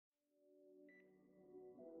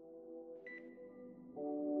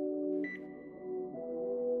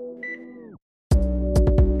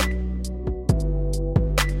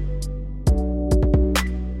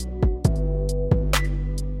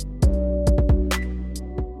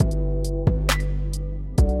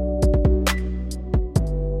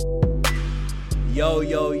Yo,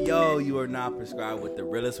 you are not prescribed with the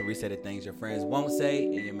realest, where we say the things your friends won't say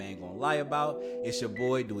and your man gonna lie about. It's your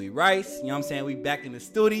boy, Dewey Rice. You know what I'm saying? We back in the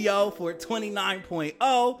studio for 29.0. You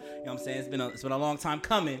know what I'm saying? It's been a long time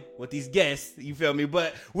coming with these guests, you feel me?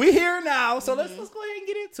 But we here now, so let's go ahead and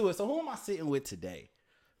get into it. So who am I sitting with today?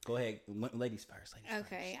 Go ahead, ladies first.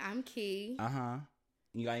 Okay, I'm Key.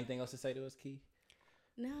 You got anything else to say to us, Key?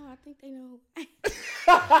 No, I think they know.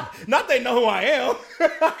 Not they know who I am.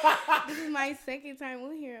 This is my second time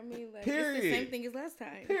on here. I mean, like, Period. It's the same thing as last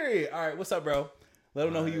time. Period. All right, what's up, bro? Let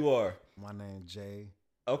them know who you are. My name Jay.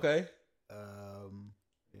 Okay.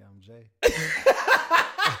 Yeah, I'm Jay.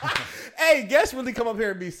 Hey, guests really come up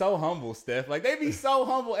here and be so humble, Steph. Like, they be so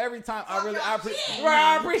humble every time.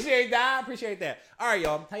 I appreciate that. All right,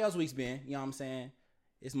 y'all. How y'all's week's been? You know what I'm saying?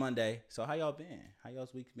 It's Monday. So how y'all been? How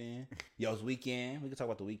y'all's week's been? Y'all's weekend. We can talk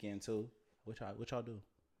about the weekend, too. What y'all do?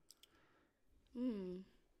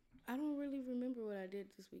 I don't really remember what I did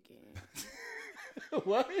this weekend.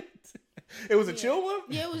 What? It was a chill one?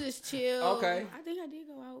 Yeah, it was just chill. Okay. I think I did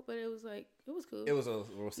go out, but it was cool. It was a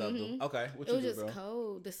real subtle. Okay. What It you was do, just bro?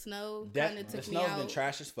 cold. The snow kind of took me out. The snow's been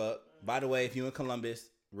trash as fuck. By the way, if you in Columbus,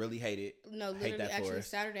 really hate it. No, hate literally, that actually, us.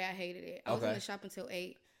 Saturday I hated it. I was in the shop until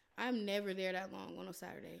 8. I'm never there that long on a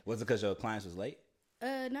Saturday. Was it because your clients was late?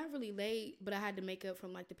 Not really late, but I had to make up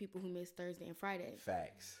from like the people who missed Thursday and Friday.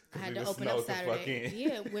 Facts. I had to open up Saturday.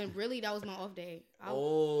 Yeah, when really that was my off day.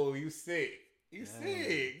 Oh, you sick. You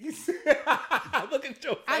sick. Look at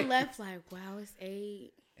your face. I left like, wow, it's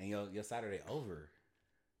 8. And your Saturday over.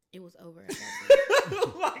 It was over. At that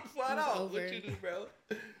point. Like, flat out. Over. What you do, bro?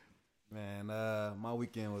 Man, my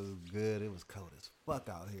weekend was good. It was cold as fuck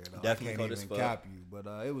out here, though. Definitely I cold can't as even fuck. cap you,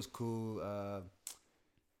 but it was cool.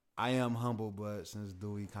 I am humble, but since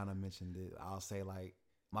Dewey kind of mentioned it, I'll say like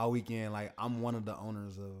my weekend, like I'm one of the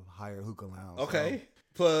owners of Higher Hookah Lounge. Okay.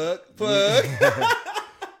 Plug.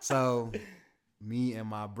 So me and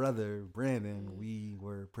my brother Brandon, we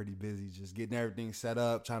were pretty busy just getting everything set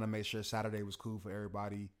up, trying to make sure Saturday was cool for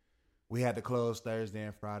everybody. We had to close Thursday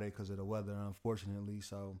and Friday because of the weather, unfortunately.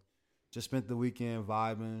 So just spent the weekend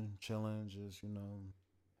vibing, chilling, just,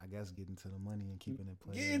 I guess getting to the money and keeping it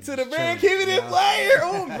playing. Getting to the man, keeping it player.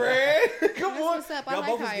 Oh, Brad. Come on. What's up. I Y'all like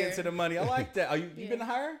both was Higher. getting to the money. I like that. You been to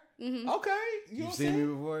Higher? Mm-hmm. Okay. You seen me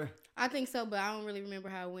before? I think so, but I don't really remember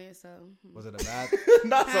how it went. So Was it a bad?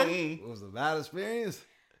 Not so. Was it a bad experience?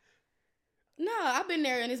 No, I've been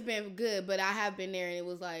there and it's been good, but I have been there and it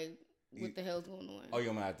was like, what the hell's going on? Oh, you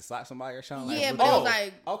gonna have to slap somebody or something? Yeah, but it was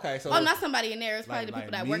like, okay, so not somebody in there. It's probably the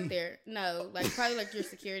people that me? work there. No, like probably like your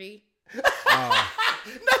security.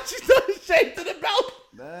 not you so ashamed to the belt.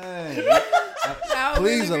 Dang.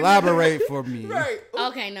 Please elaborate for me. Right.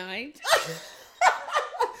 Okay, no, I ain't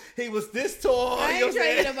He was this tall. trying you know to what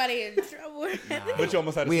I'm get saying? nobody in trouble. But you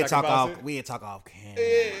almost had to We had talk sacrifice off. it. We had talk off camera.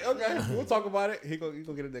 Yeah, okay. We'll talk about it. You gonna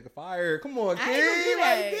get a nigga fired. Come on, kid. I ain't gonna do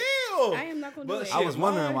that. Like, damn. I am not gonna do But it. shit, I was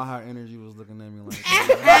wondering why? why her energy was looking at me like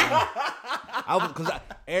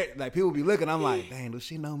that. Like people be looking. I'm like, dang, does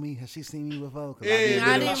she know me? Has she seen me before? Cause Yeah,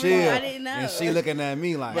 I I didn't didn't- chill. I didn't know. And she looking at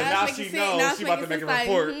me like, But now she knows she about to make a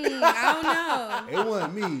report. I don't know. it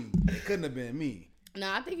wasn't me. It couldn't have been me. No,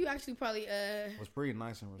 I think you actually probably It was pretty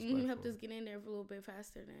nice and respectful. helped us get in there a little bit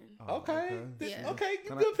faster than. Oh, Okay. Yeah. Okay, you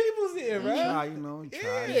Can good people's here, bro. Try, you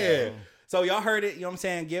try. Yeah. So y'all heard it, you know what I'm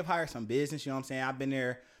saying? Give Higher some business, you know what I'm saying? I've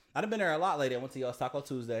been there a lot lately. I went to y'all's Taco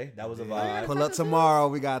Tuesday. That was a vibe. Pull up tomorrow.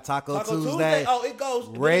 We got Taco Tuesday. Oh, it goes.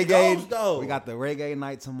 Reggae. It goes, though. We got the reggae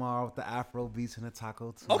night tomorrow with the Afro beats and the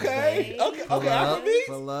Taco Tuesday. Okay. Pull up. Afrobeats?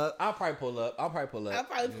 Pull up. I'll probably pull up. I'll probably pull up.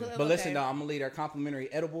 But listen, though, I'm gonna leave our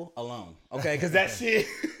complimentary edible alone. Okay, because that shit.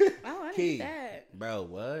 Oh, I Key. need that. Bro,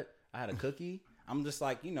 what? I had a cookie. I'm just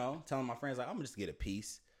like, telling my friends, like, I'm gonna just get a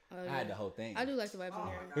piece. Oh, I yeah. had the whole thing. I do like the vibe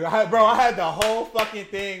in there. I had the whole fucking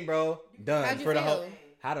thing, bro. Done. How'd you for the feel? whole.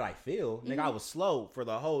 How did I feel? Nigga, I was slow for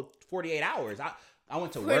the whole 48 hours. I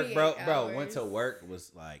went to work, 48 bro. hours. Went to work,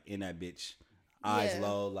 was like in that bitch, eyes Yeah.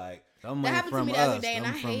 low, like. Them That ain't happened to from me the other us. day, and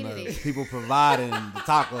Them I from hated the it. people providing the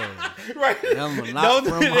tacos. Right. Them are not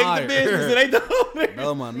from it ain't Higher. the business. It ain't the owner.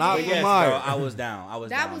 Them are not But from yes, Higher. bro, I was down. That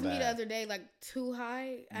down was me bad. the other day, like too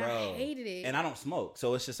high. Bro. I hated it. And I don't smoke,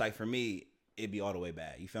 so it's just like for me, it'd be all the way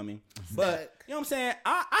bad. You feel me? But Fuck. you know what I'm saying?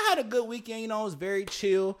 I had a good weekend. It was very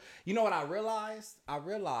chill. You know what I realized? I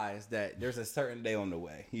realized that there's a certain day on the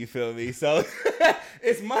way. You feel me? So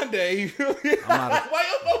it's Monday. You feel me? Why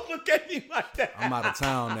you both look at me like that? I'm out of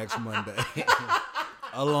town next Monday.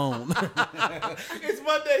 Alone. It's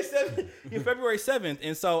Monday, February 7th.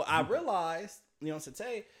 And so I realized,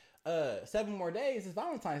 today, 7 more days is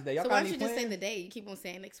Valentine's Day. Y'all So got why any don't you just say plans? the day? You keep on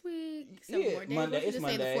saying next week. Yeah, More days. Monday. Why don't you It's just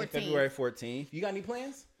say the Monday, 14th? February 14th. You got any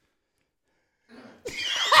plans?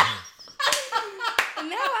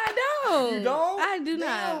 No, I don't. You don't? I do Damn,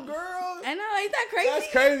 not. girl. I know, ain't that crazy?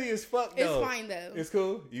 That's crazy as fuck, It's though. fine though. It's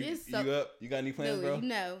cool. You It's so- you up? You got any plans, Dude, bro? you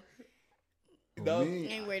know, No? Me,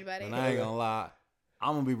 ain't worried about it. and I ain't gonna lie,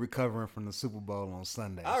 I'm gonna be recovering from the Super Bowl on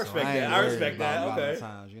Sunday. I so respect ain't that. I worried respect that. about Okay.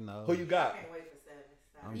 Valentine's, you know. Who you got?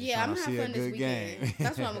 I'm just Yeah, I'm trying to gonna see have a fun this good weekend. game.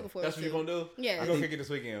 That's what I'm looking forward That's what to. you're gonna do? Yeah. You're gonna kick it this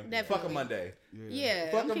weekend. Definitely. Fuck a Monday.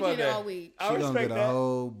 Yeah, Fuck I'm a kicking Monday. it all week. I She gonna respect get a that.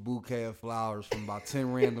 whole bouquet of flowers from about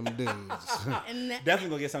 10 random dudes. And that, Definitely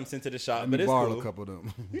gonna get something sent to the shop, Let but me it's borrow cool. a couple of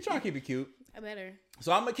them. You trying to keep it cute. I better.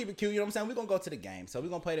 So I'm gonna keep it cute, you know what I'm saying? We're gonna go to the game. So we're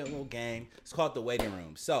gonna play that little game. It's called the waiting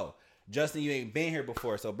room. So Justin, you ain't been here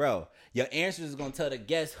before. So bro, your answers is gonna tell the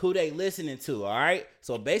guests who they listening to, all right?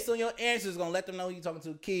 So based on your answers, gonna let them know who you talking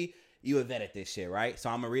to. Key, you a vet at this shit, right? So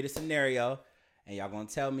I'm gonna read a scenario and y'all gonna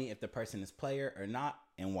tell me if the person is player or not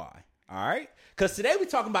and why. All right? Because today we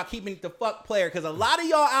talking about keeping it the fuck player because a lot of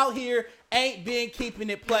y'all out here ain't been keeping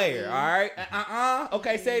it player, all right?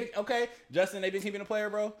 Okay, say it. Okay, Justin, they been keeping it player,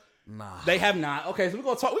 bro? Nah. They have not. Okay, so we're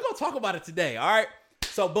gonna talk about it today. All right.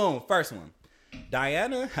 So boom, first one.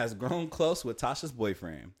 Diana has grown close with Tasha's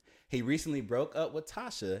boyfriend. He recently broke up with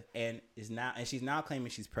Tasha and she's now claiming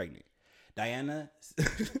she's pregnant.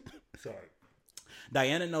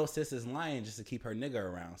 Diana knows sis is lying just to keep her nigga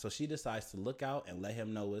around, so she decides to look out and let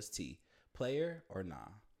him know it's tea. Player or nah?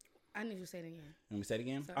 I need you to say it again. Let me say it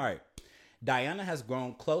again. Sorry. All right. Diana has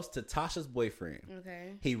grown close to Tasha's boyfriend.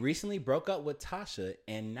 Okay. He recently broke up with Tasha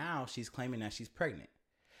and now she's claiming that she's pregnant.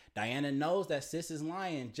 Diana knows that sis is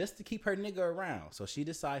lying just to keep her nigga around, so she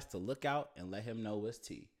decides to look out and let him know it's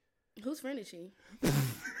tea. Whose friend is she?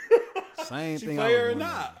 Same She thing. player I or was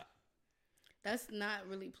not? That's not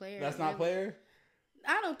really player. That's not really. player?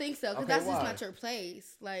 I don't think so, because Okay, that's why? just not your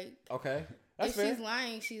place. Like, Okay. That's if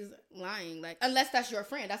fair. she's lying. Like, unless that's your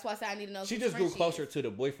friend. That's why I say I need to know. She whose just friend grew she closer is. to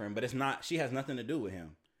the boyfriend, but it's not. She has nothing to do with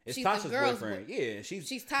him. It's She's the Tasha's girl's boyfriend. Yeah, she's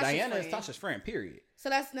Tasha's Diana friend. is Tasha's friend. Period. So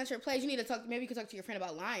that's not your place. You need to talk. Maybe you can talk to your friend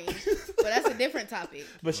about lying, but that's a different topic.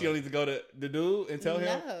 But she don't need to go to the dude and tell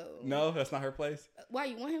him. No. No, that's not her place. Why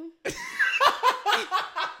you want him?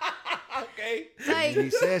 Okay. Like, She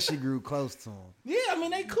said she grew close to him. Yeah, I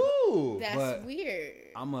mean they cool. that's But- weird.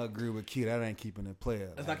 I'm gonna agree with Key. That ain't keeping it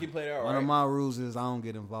player. Let's not keep playing. All One right. of my rules is I don't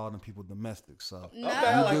get involved in people domestic. So No. Okay,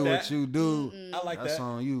 I you like do that. what you do. I like That's that.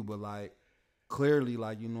 on you. But like clearly,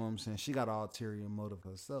 like you know what I'm saying. She got an ulterior motive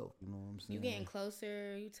herself. You know what I'm saying. You getting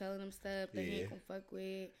closer. You telling him stuff that he Yeah. ain't gonna fuck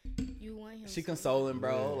with. You want him. She to- consoling,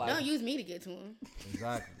 bro. Yeah. Like, Don't use me to get to him.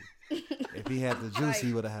 Exactly. If he had the juice,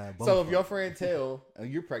 he would have had both. so of if your them. friend tell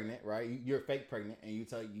you're pregnant, right? You're fake pregnant, and you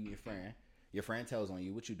tell your friend tells on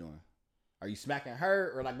you. What you doing? Are you smacking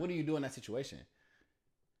her or like what do you do in that situation?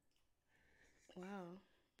 Wow.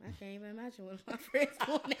 I can't even imagine what my friends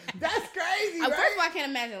want. That's crazy, First of all, I can't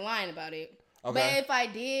imagine lying about it. Okay. But if I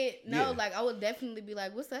did, no, Yeah. like I would definitely be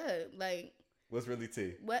like, "What's up?" Like, What's really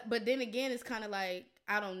tea? what? But then again, it's kind of like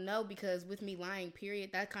I don't know because with me lying,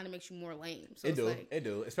 period, that kind of makes you more lame. So It it's do, like, it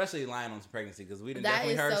do, especially lying on pregnancy because we done that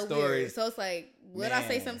definitely is heard so stories. weird. So it's like, would I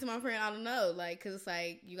say Man. something to my friend? I don't know, like, because it's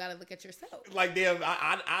like you got to look at yourself. Like damn,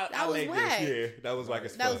 I That was made whack. this. Yeah, that was whack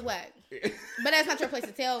as That fuck. was whack. But that's not your place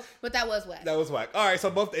to tell. But that was whack. That was whack. All right, so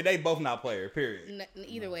they both not player. Period.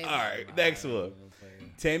 Either way. All right, next one.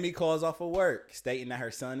 Tammy calls off of work, stating that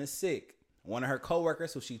her son is sick. One of her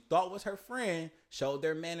coworkers, who she thought was her friend, showed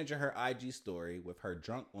their manager her IG story with her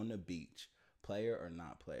drunk on the beach. Player or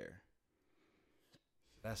not player?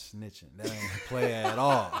 That's snitching. That ain't player at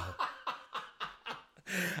all.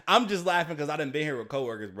 I'm just laughing because I done been here with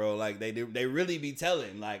coworkers, bro. Like they really be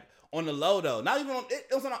telling, like on the low though. Not even it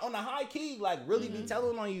was on the high key, like really be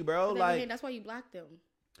telling on you, bro. But Like, that's why you block them.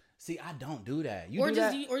 see, I don't do that. You Or do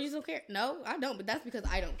just that? or you just don't care. No, I don't. But that's because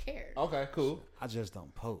I don't care. Okay, cool. I just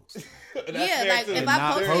don't post. That's Yeah, fair, like too. if And I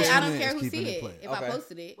not posted it, I posting don't it care is who keeping see it it. play. If Okay. I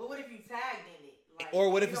posted it, But what if you tagged in it? Like, Or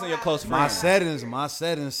what if you it's don't on your have close to- friend? My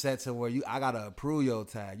settings set to where I gotta approve your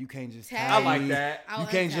tag. You can't just Tag. tag I like me. that. I'll You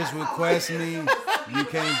can't untag. just request me.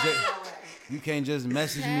 You can't just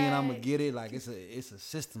message me and I'm gonna get it. Like it's a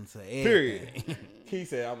system to everything. Period. He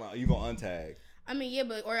said, you gonna untag. I mean, yeah,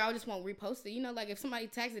 but or I just won't repost it. You know, like if somebody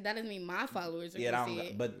tags it, that doesn't mean my followers are Yeah, gonna I see don't,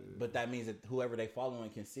 it. but that means that whoever they following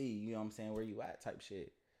can see, you know what I'm saying, where you at type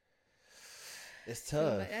shit. It's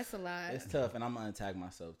tough. But that's a lot. It's tough, and I'm gonna untag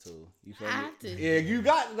myself too. You feel I me? have to. Yeah, you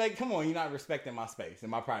got like, come on, you're not respecting my space and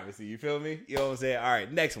my privacy. You feel me? You know what I'm saying? All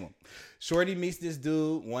right, next one. Shorty meets this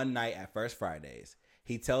dude one night at First Fridays.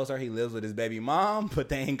 He tells her he lives with his baby mom, but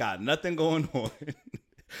they ain't got nothing going on.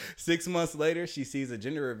 6 months later, she sees a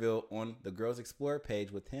gender reveal on the Girls Explore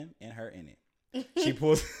page with him and her in it.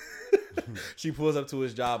 She pulls up to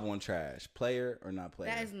his job on trash. Player or not player?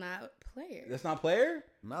 That is not player. That's not player?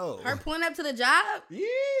 No. Her pulling up to the job?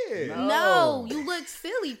 Yeah. No, you look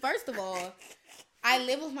silly. First of all, I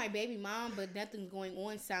live with my baby mom, but nothing going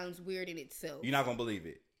on sounds weird in itself. You're not going to believe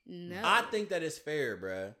it. No. I think that it's fair,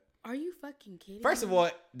 bruh. Are you fucking kidding? First of me? all,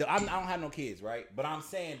 I don't have no kids, right? But I'm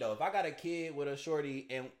saying, though, if I got a kid with a shorty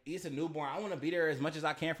and it's a newborn, I want to be there as much as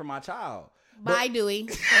I can for my child. Bye, Dewey.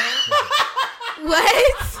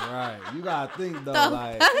 What? Right. You gotta think though, The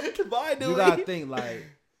like Bye, you gotta think like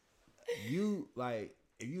you like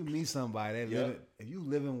if you meet somebody that living, if you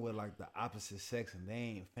living with like the opposite sex and they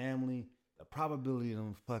ain't family, the probability of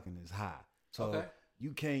them fucking is high. So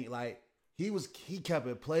you can't like he kept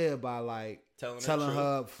it player by like telling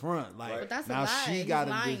her up front like But that's now a lie. she He's got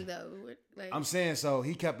lying though. Like, I'm saying so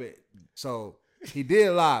he kept it so. He did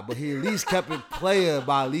lie, but he at least kept it player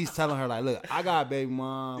by at least telling her, like, look, I got a baby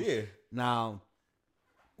mom. Yeah. Now,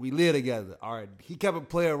 we live together. All right. He kept it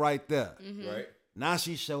player right there. Mm-hmm. Right. Now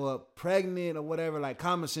she show up pregnant or whatever. Like,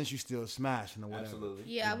 common sense, you still smashing or whatever. Absolutely.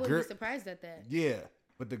 yeah, I wouldn't be surprised at that. Yeah.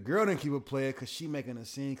 But the girl didn't keep it player because she making a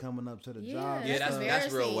scene coming up to the job. Yeah, that's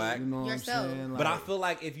real embarrassing. whack. You know what Yourself. I'm saying? But I Like, feel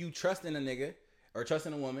like if you trust in a nigga or trust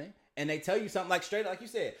in a woman and they tell you something like straight, like you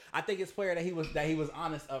said, I think it's player that he was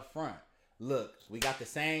honest up front. Look, we got the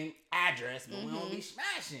same address, but we don't be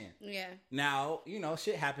smashing. Yeah. Now,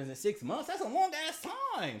 shit happens in 6 months. That's a long ass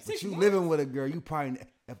time. but 6 you months. living with a girl, you probably,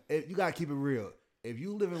 if you got to keep it real. If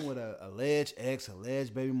you living with a alleged ex,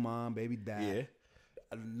 alleged baby mom, baby dad,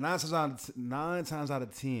 Yeah. 9 times out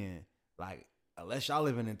of 10, like, unless y'all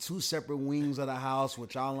living in 2 separate wings of the house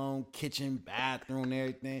with y'all own kitchen, bathroom, and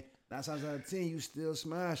everything, 9 times out of 10, you still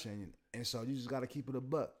smashing. And so you just got to keep it a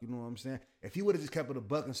buck. You know what I'm saying? If he would have just kept it a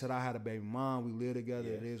buck and said, I had a baby mom, we live together,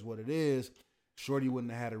 it is what it is, Shorty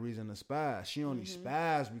wouldn't have had a reason to spaz. She only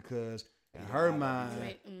spazzed because in her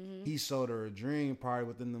mind, he sold her a dream probably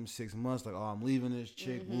within them 6 months, like, oh, I'm leaving this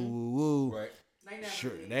chick, woo, woo, woo. Right.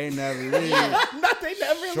 They never leave. Nothing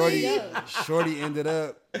never leave. Shorty ended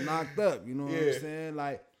up knocked up. You know what I'm saying?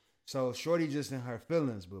 Like, so Shorty just in her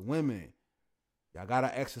feelings, but women, y'all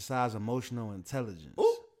gotta exercise emotional intelligence.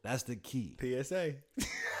 Ooh. That's the key. PSA.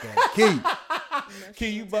 The key. Key,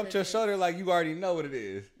 you bumped your shoulder like you already know what it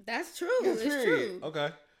is. That's true. It's true. Okay.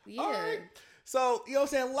 Yeah. All right. So, you know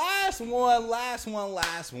what I'm saying? Last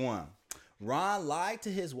one. Ron lied to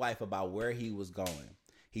his wife about where he was going.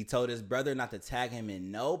 He told his brother not to tag him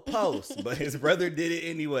in no posts, but his brother did it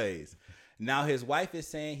anyways. Now his wife is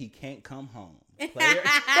saying he can't come home.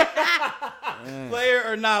 Player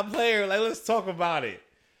or not player, like, let's talk about it.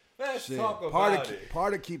 Let's talk about it.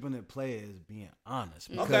 Part of keeping it player is being honest.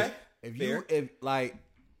 Because Okay.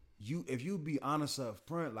 if you be honest up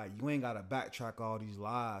front, like you ain't gotta backtrack all these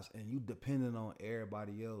lies, and you depending on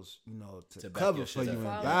everybody else, to back cover your for shit you up. and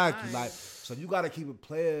Follow back you. lines. Like, so you gotta keep it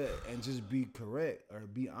player and just be correct or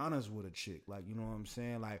be honest with a chick. Like, you know what I'm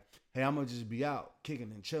saying? Like, hey, I'm gonna just be out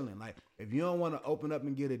kicking and chilling. Like, if you don't want to open up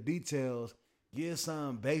and get the details, give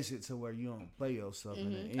something basic to where you don't play yourself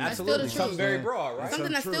in it. Absolutely. That's still the Something truth. very broad, right?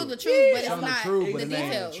 Something that's true. still the truth, but it's Something not true, but the it ain't the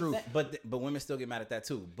details. truth. But women still get mad at that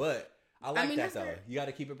too. But I like mean, that that's though. fair. You got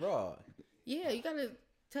to keep it broad. Yeah, you gotta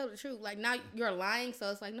tell the truth. Like, now you're lying, so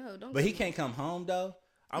it's like, no, don't. But he can't come home though.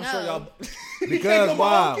 I'm No. sure y'all. Because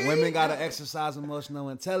why? Women gotta exercise emotional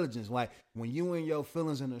intelligence. Like, when you in your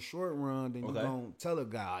feelings in the short run, then you Okay. gonna tell a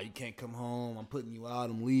guy, "Oh, you can't come home. I'm putting you out.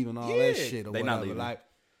 I'm leaving. All Yeah. that shit or They whatever." not leaving. Like,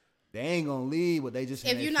 they ain't gonna leave, but they just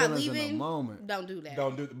in If their you're not feelings in leaving, the moment. don't do that.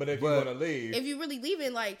 Don't do. But if But- you want to leave, If you really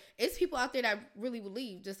leaving, like, it's people out there that really would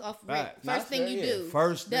leave just off rip. Fact. First thing you do.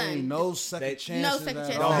 First thing, done. no second They- chances. No second at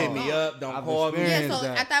chance. don't all. hit me up. Don't I've call me. Yeah, experienced so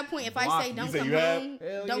that. at that point, if I say You don't said come you have? home,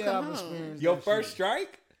 Hell don't yeah, come I've home. experienced Your that first shit.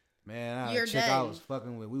 strike. Man, I had You're a chick I done. was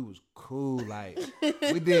fucking with. We was cool. Like,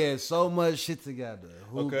 we did so much shit together.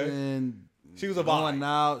 Hooping. She was a going vibe.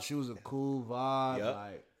 out. She was a cool vibe. Yep.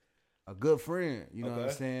 Like, a good friend. You know what I'm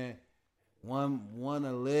Okay. saying? One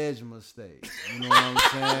alleged mistake. You know what I'm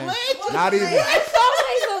saying? Not even.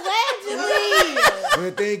 Allegedly. But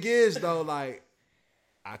the thing is, though, like,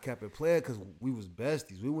 I kept it playing because we was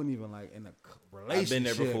besties. We weren't even like in a relationship. I've been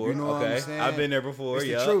there before. You know what Okay. I'm saying? I've been there before, It's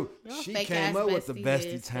yeah. the truth. Y'all She fake came ass up with the bestie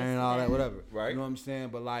bestie this, turn, bestie all that, that. whatever. Right. You know what I'm saying?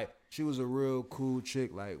 But like, she was a real cool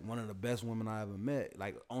chick, like one of the best women I ever met.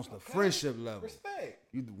 Like on the friendship level. Respect.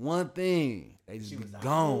 You do one thing, they just be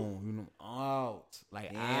gone. You know, out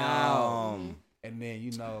like out. And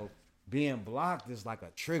then being blocked is like a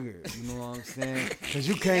trigger. You know what I'm saying? Because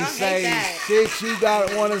you can't Y'all hate say that. shit you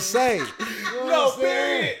gotta want to say. You know No, what I'm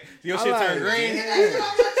saying? period. Your I shit like turned it. green.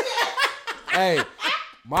 Hey,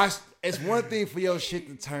 it's one thing for your shit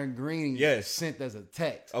to turn green. Yes. Sent as a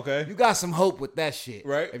text. Okay. You got some hope with that shit.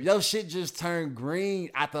 Right. If your shit just turned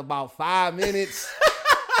green after about 5 minutes,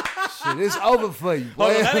 shit, it's over for you. Hold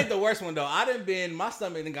on, boy. that ain't the worst one though. I done been, my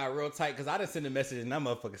stomach done got real tight because I done sent a message and that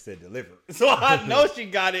motherfucker said deliver. So I know she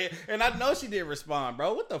got it and I know she didn't respond,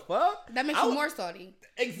 bro. What the fuck? That makes you more salty.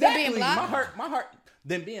 Exactly. Than being blocked? My heart.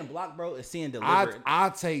 Then being blocked, bro, is seeing deliver. I'll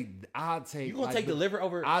take. You gonna take deliver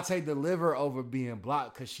over? I'll take deliver over being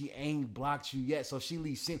blocked because she ain't blocked you yet. So she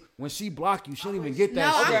least when she block you, she don't even get No,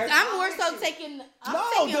 that. shit. I'm more so taking. I'm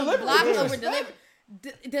taking deliver block is over respect. deliver.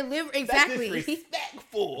 Deliver That's exactly.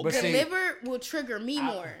 disrespectful. But see- Deliver will trigger me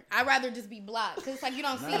more. I'd rather just be blocked because it's like you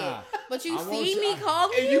don't see Nah. it, but you I want see you- me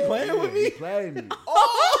calling And you playing with You me? played me.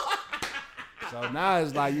 Oh, So now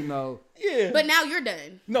it's like yeah. But now you're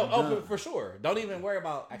done. No, for sure. Don't even worry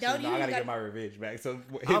about. Actually, Don't no, I even gotta got- get my revenge back. So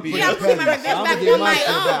I'm hit me Yeah, I'm up. gonna get my revenge I'ma back get on my my shit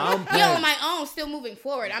back. I'm own. Yeah, petty. on my own. Still moving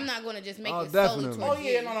forward. I'm not gonna just make Oh, it solely definitely. towards Oh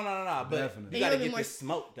you. yeah, no. But Definitely. you gotta And you're get more- this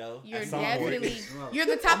smoke though. You're at some point. definitely. You're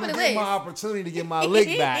the top I'm of the gonna get list. my opportunity to get my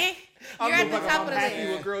lick back. I'm You're at gonna the fuck top I'm of the happy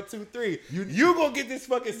list. with girl 2-3. You gonna get this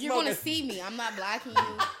fucking smoke. You're gonna see me. I'm not blocking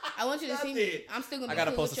you. I want you to see me. it. I'm still gonna. I be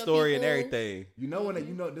gotta cool post a with your story and people. everything. You know when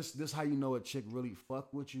you know this how you know a chick really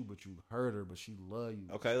fuck with you, but you hurt her, but she love you.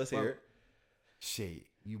 Okay, let's hear it. Shit,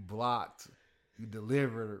 you blocked, you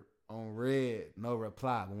delivered on red, no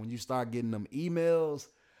reply. But when you start getting them emails,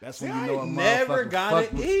 that's when See, you know I a never motherfucker got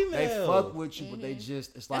fuck an with, email. They fuck with you, but they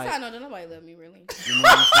just it's That's like how I know that nobody love me really. you know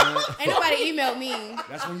what I'm saying? Ain't nobody email me.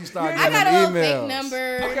 That's when you start I getting got a them little emails. fake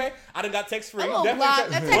number. Okay, I done got text free. A little block.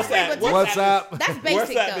 That text free, but WhatsApp. That's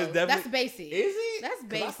basic WhatsApp is though. definitely- That's basic. Is it? That's 'Cause I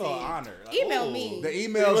basic. feel honored. Like, Email ooh. me. The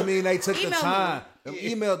emails mean they took the Email me. time. Them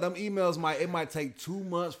emails might take 2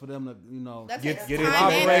 months for them to That's Get a it time and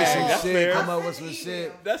operation effort. That's shit, fair. come up with some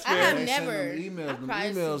shit. That's I fair. have They send never. them emails. I Them probably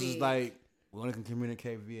emails see is it. like we only can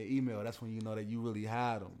communicate via email. That's when you know that you really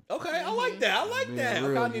had them. Okay, I like that. I like Being that.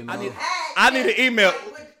 real, Okay, you know. I need an email.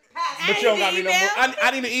 But But you don't got me no more.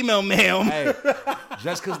 I need an email, ma'am. Hey,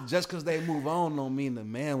 just cause they move on don't mean the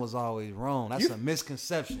man was always wrong. That's a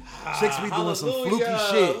misconception. Chicks be doing some fluky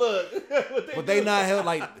shit, Look, but they not held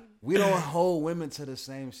like we don't hold women to the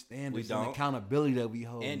same standards We and don't. accountability that we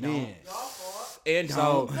hold And men. and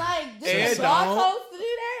So Like, And this y'all don't. supposed to do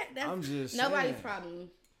that? That's I'm just nobody's saying. problem.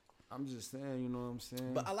 I'm just saying, you know what I'm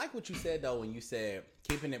saying? But I like what you said though when you said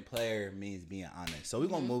keeping it player means being honest. So we're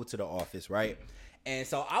gonna move to the office, right? And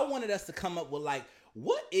so I wanted us to come up with like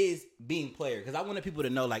what is being player? Because I wanted people to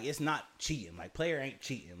know like it's not cheating. Like player ain't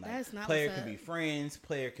cheating. Like That's not player what's can up. be friends.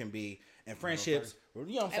 Player can be in friendships. You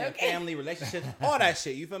know what I'm saying? Okay. Family, relationships, all that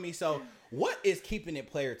shit. You feel me? So what is keeping it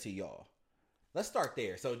player to y'all? Let's start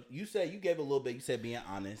there. So you said you gave a little bit. You said being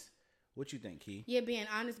honest. What you think, Key? Yeah, being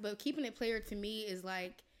honest, but keeping it player to me is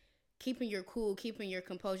like keeping your cool, keeping your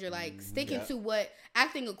composure, like sticking yeah. to what,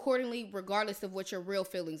 acting accordingly, regardless of what your real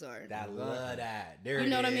feelings are. I love that. There You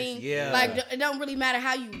know it what I is. mean? Yeah. Like, it don't really matter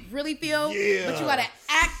how you really feel, Yeah. but you gotta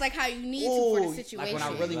act like how you need to for the Ooh, situation. Like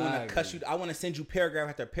when I really want to Exactly. cuss you, I want to send you paragraph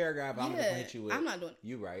after paragraph. I'm gonna hit you with. I'm not doing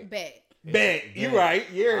You right? bet. Bet. You right.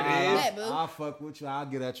 Here it is. Bet, boo. I'll fuck with you. I'll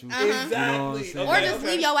get at you. Uh-huh. You know what I'm Exactly. saying? Or Okay, just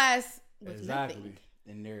leave your ass with Exactly. nothing.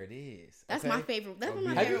 And there it is. That's Okay? my favorite. That's been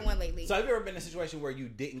my Have favorite one lately. So have you ever been in a situation where you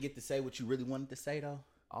didn't get to say what you really wanted to say though?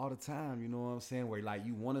 All the time, you know what I'm saying? Where like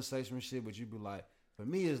you want to say some shit, but you be like, for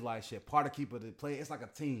me, it's like shit. Part of keeping it play, it's like a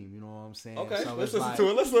team. You know what I'm saying? Okay. So Let's it's listen like, to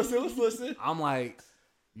it. Let's listen. I'm like,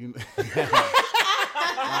 you.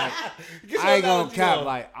 Get I ain't your gonna analogy cap. going.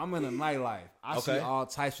 Like I'm in a nightlife. I see Okay. all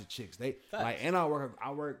types of chicks. They Facts. like, and I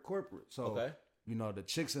work corporate. So Okay. you know, the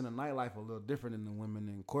chicks in the nightlife are a little different than the women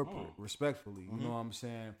in corporate. Respectfully, you know what I'm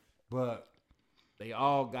saying? But they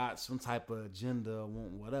all got some type of agenda,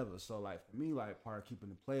 want whatever. So like for me, like part of keeping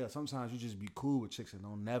the player, sometimes you just be cool with chicks and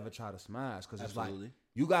don't never try to smash because it's like Absolutely.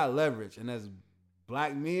 you got leverage. And as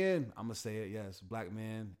black men, I'm gonna say it. Yes, black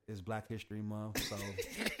men is Black History Month. So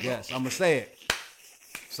yes, I'm gonna say it.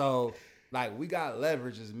 So like we got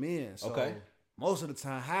leverage as men. So Okay. most of the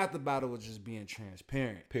time, half the battle was just being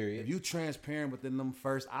transparent. Period. If you transparent within them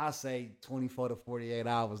first, I say 24 to 48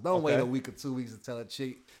 hours. Don't wait Okay. a week or 2 weeks to tell a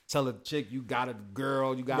chick you got a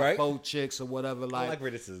girl, you got Right. 4 chicks or whatever. I like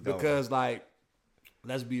where this is going. because like,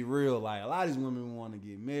 let's be real. Like a lot of these women want to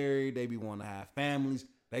get married. They be wanting to have families.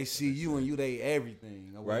 They see you and you, they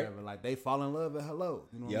everything or Right. whatever. Like they fall in love and hello.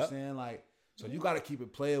 You know what Yep. I'm saying? Like, so you got to keep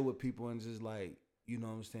it playing with people and just like, you know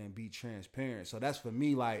what I'm saying, be transparent. So that's for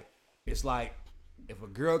me. Like, it's like if a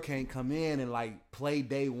girl can't come in and like play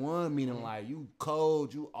day one, meaning like you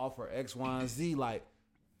cold, you offer X, Y, and Z. Like,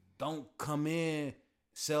 don't come in,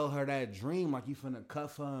 sell her that dream like you finna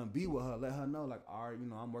cuff her and be with her. Let her know, like, all right, you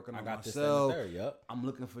know, I'm working I on got this and the myself. third. Yep. I'm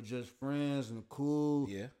looking for just friends and cool.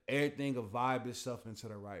 Yeah. Everything will vibe itself into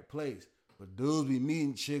the right place. But dudes be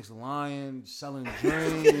meeting chicks, lying, selling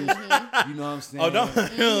dreams. You know what I'm saying? Oh,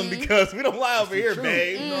 don't because we don't lie over here, truth.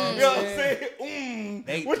 babe. You You know know what what I'm I'm saying?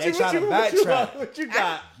 They What try you to got? backtrack. What you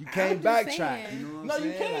got? You can't I'm just backtrack. saying. You know what I'm No, you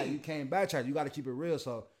saying? can't. Like, you can't backtrack. You got to keep it real.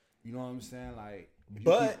 So, you know what I'm saying? Like, if you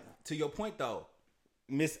But keep- to your point though,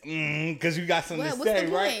 Miss, because you got something What, to what's say,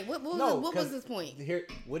 the right? point? What No, was 'cause his point? Here,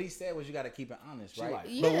 what he said was you got to keep it honest, right? like-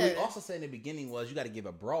 But what we Yeah. also said in the beginning was you got to give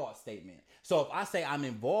a broad statement. So if I say I'm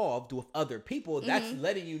involved with other people, that's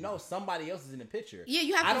letting you know somebody else is in the picture. Yeah,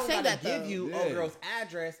 you have I to don't say gotta that, give though. you Yeah. a girl's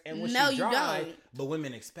address and when No, she you drive, don't. but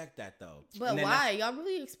women expect that though. But And then why? Y'all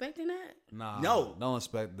really expecting that? nah, No. don't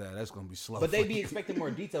expect that. That's gonna be slow. But they for be you. expecting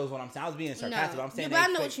more details. What I'm saying, I was being sarcastic. But I'm saying, yeah, but I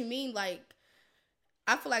they know what expect- you mean. Like,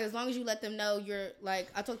 I feel like as long as you let them know you're like,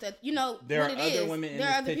 I talked that, you know, There what are it other is. women in there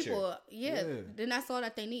this are other picture. people. Yeah, Yeah. then that's all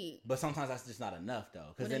that they need. But sometimes that's just not enough though,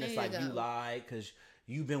 because Well, then then it's there like you you go. lied because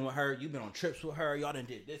you've been with her, you've been on trips with her, y'all done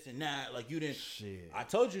did this and that. Like you didn't. Shit. I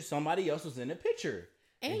told you somebody else was in the picture.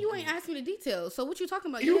 And you ain't asking me the details. So what you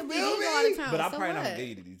talking about? You yeah, we feel do go out of me? town. But I'm so probably not what? gonna give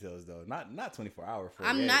you the details though. Not 24 hours.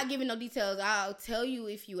 I'm not giving no details. I'll tell you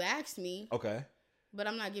if you ask me, Okay. but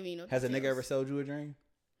I'm not giving you no Has details. a nigga ever sold you a dream?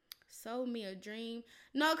 Sold me a dream?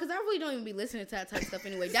 No, because I really don't even be listening to that type of stuff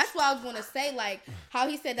anyway. That's what I was going to say. Like, how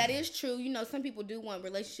he said that is true. You know, some people do want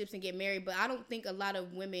relationships and get married, but I don't think a lot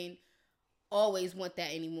of women always want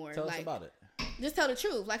that anymore. Tell like, us about it. just tell the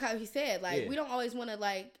truth. Like how he said. Like, Yeah. we don't always want to,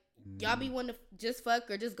 like, y'all be wanting to just fuck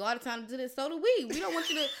or just go out of town and do this. So do we. We don't want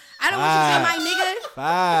you to. I don't want you to be my nigga.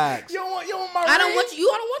 Facts. You don't want my I don't ring? want you.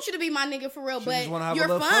 I don't want you to be my nigga for real. She But just wanna have you're a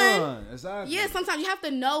little fun. Exactly. Yeah, sometimes you have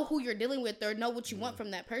to know who you're dealing with or know what you want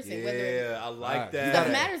from that person. Whether Yeah, I like Right. that. stuff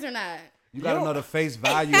gotta- matters or not. You gotta Yo. know the face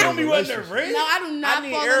value Tell of me the what the relationship. ring. No, I do not I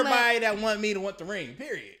need fall in love. everybody that want me to want the ring.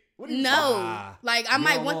 Period. What do you No, Nah. like I You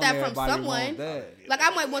might don't want that from everybody someone. want that. Like I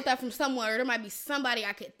might want that from someone, or there might be somebody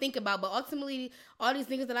I could think about. But ultimately, all these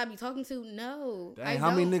niggas that I be talking to, no, Dang, I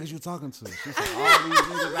how many don't. niggas you talking to? She said, all these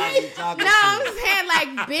niggas I be talking No, I'm to. saying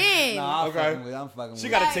like Ben. Nah, I'm Okay. fucking with. I'm fucking She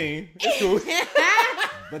with. got a Like- team. It's cool.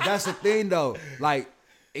 But that's the thing though. Like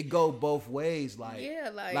it go both ways. Like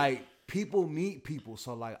Yeah, like people meet people.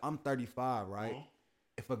 So like I'm 35, right?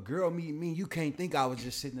 If a girl meet me, you can't think I was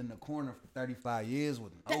just sitting in the corner for 35 years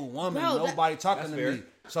with no woman, bro, that- nobody talking That's to fair. me.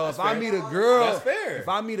 So That's if I fair. meet a girl, That's fair. if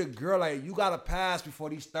I meet a girl, like you gotta pass before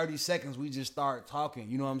these 30 seconds we just start talking.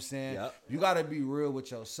 You know what I'm saying? Yep. You gotta be real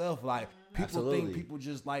with yourself. Like people Absolutely. think people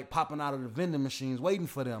just like popping out of the vending machines waiting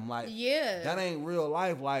for them. Like Yeah. that ain't real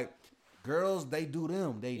life. Like girls, they do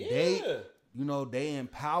them. They Yeah. date. You know, they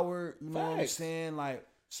empowered. You know what I'm Facts. saying? Like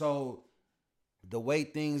so, the way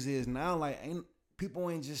things is now, like ain't people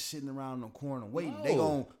ain't just sitting around in the corner waiting. They No.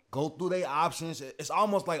 gonna go through their options. It's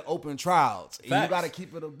almost like open trials. And you Facts. gotta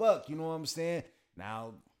keep it a buck. You know what I'm saying?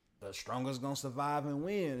 Now, the strongest gonna survive and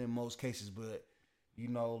win in most cases, but you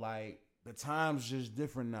know, like the times just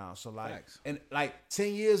different now. So like, Facts. and like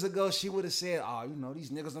 10 years ago, she would have said, "Oh, you know,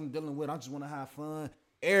 these niggas I'm dealing with, I just want to have fun."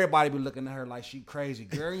 Everybody be looking at her like she crazy.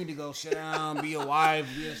 Girl, you need to go sit down, be a wife,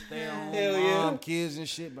 be a stay-at-home Hell yeah. mom, kids and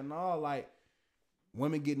shit. But no, like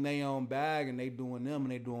women getting their own bag and they doing them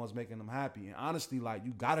and they doing what's making them happy. And honestly, like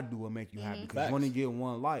you gotta do what make you happy because Facts. you only get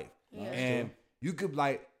one life. And you could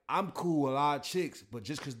like, I'm cool with a lot of chicks, but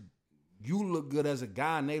just because you look good as a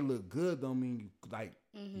guy and they look good, don't mean you like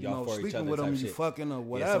you Y'all know for each sleeping other with them, type you shit. fucking or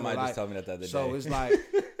whatever. somebody just like, told me that the other so day. it's like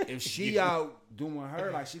if she out doing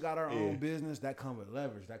her, like she got her own business, that come with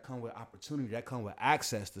leverage, that come with opportunity, that come with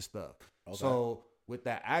access to stuff. So with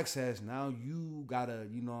that access, now you gotta,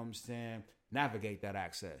 you know what I'm saying, navigate that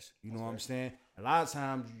access. You know what I'm saying? A lot of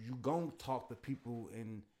times you gonna talk to people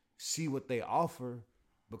and see what they offer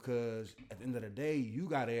because at the end of the day, you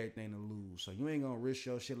got everything to lose. So you ain't gonna risk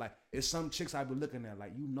your shit. Like it's some chicks I be looking at,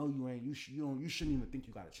 like you know you ain't you shouldn't even think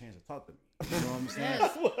you got a chance to talk to me. You know what I'm saying?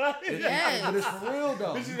 Yes. But it's for real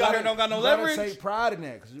though. Bitches You out here don't got no you gotta leverage? take pride in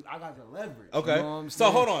that because I got the leverage. Okay. You know what I'm So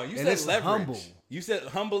saying? hold on. You And said it's leverage. humble. You said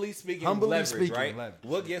humbly speaking Humbly leverage, speaking, right? leverage.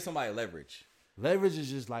 What gives somebody leverage? Leverage is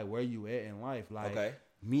just like where you at in life. Like Okay.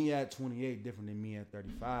 me at 28 different than me at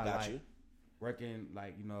 35. Got like, you. Reckon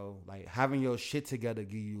like, you know, like having your shit together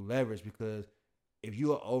give you leverage because if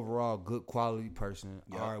you're an overall good quality person,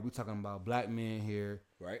 Yep. all right, we talking about black men here,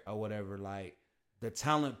 Right. or whatever, like the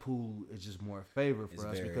talent pool is just more favored for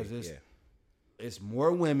us because it's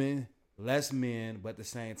more women, less men, but at the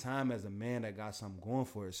same time, as a man that got something going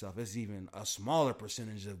for itself, it's even a smaller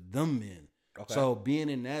percentage of them men. Okay. So being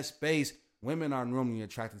in that space, women are normally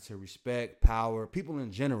attracted to respect, power, people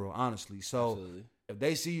in general, honestly. So Absolutely. if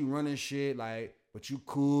they see you running shit, like, but you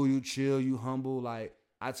cool, you chill, you humble, like,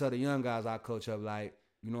 I tell the young guys I coach up, like,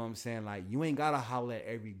 you know what I'm saying? Like, you ain't gotta holler at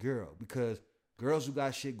every girl because girls who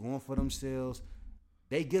got shit going for themselves,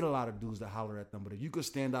 they get a lot of dudes that holler at them. But if you could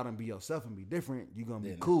stand out and be yourself and be different, you're going to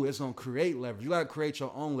be cool. It's going to create leverage. You got to create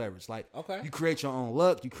your own leverage. Like, you create your own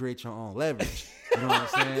luck, you create your own leverage. You know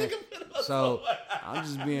what I'm saying? So, I'm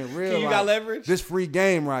just being real. You got leverage? This free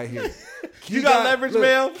game right here. You got leverage,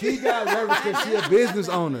 Mel? He got leverage because she a business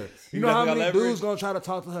owner. You know how many leverage? dudes going to try to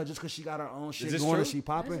talk to her just because she got her own shit going and she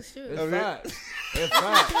popping? This is true. It's facts. It's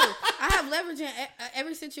facts. I have leverage in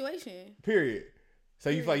every situation. Period. So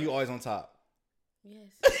you feel like you always on top?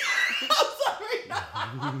 Yes.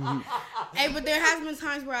 Hey, but there has been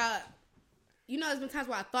times where there's been times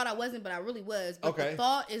where I thought I wasn't, but I really was. But the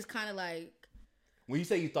thought is kind of like. When you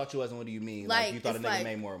say you thought you wasn't, what do you mean? Like you thought a nigga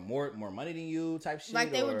made more money than you type shit?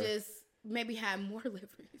 Like they would just maybe have more leverage.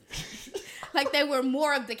 Like they were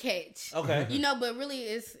more of the catch. Okay. You know, but really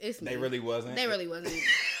it's me. They really wasn't? They really wasn't.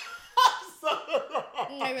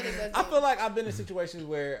 They really wasn't. I feel like I've been in situations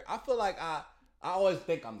where I feel like I always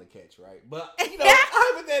think I'm the catch, right? But,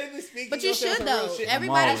 hypothetically speaking. But you should, though.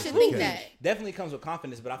 Everybody should think that. Definitely comes with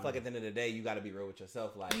confidence, but I feel like at the end of the day, you got to be real with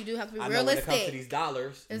yourself. Like you do have to be I realistic. Know when it comes to these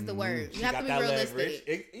dollars. Is the word. You She have got to be that realistic.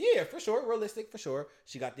 leverage. Yeah, for sure. Realistic, for sure.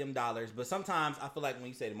 She got them dollars. But sometimes I feel like when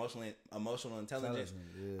you say emotional intelligence,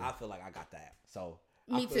 I feel like I got that. So.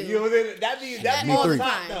 Me too. You know, that be all on the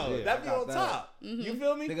top, time. though. Yeah, that be on top. Mm-hmm. You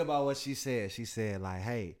feel me? Think about what she said. She said, like,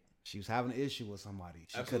 hey, she was having an issue with somebody.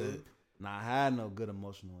 She could have not had no good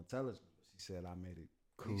emotional intelligence. She said, I made it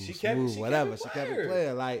cool, smooth, whatever. She kept it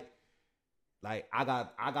playing. Like I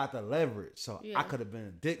got the leverage. So I could have been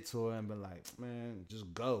a dick to her and been like, man,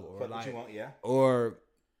 just go. Or what you want, or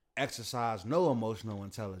exercise no emotional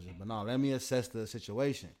intelligence. But no, let me assess the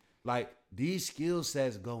situation. Like, these skill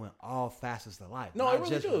sets go in all facets of life. No, not it really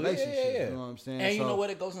just do. relationships. Yeah. You know what I'm saying? And you know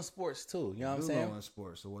what? It goes in sports too. You know what I'm saying? Go in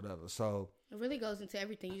sports or whatever. So it really goes into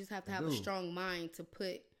everything. You just have to have a strong mind to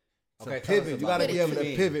put. Pivot. You got to be able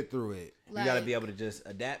to pivot through it. You got to be able to just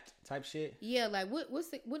adapt type shit. Yeah, like what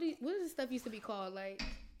is the stuff used to be called? Like,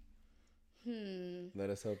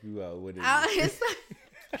 Let us help you out. What is it's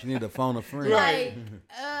like, You need to phone a friend. like,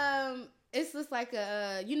 it's just like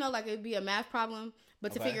like it'd be a math problem,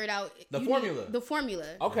 but to figure it out, the formula. The formula.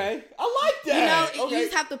 Okay, I like that. You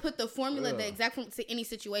just have to put the formula, the exact to any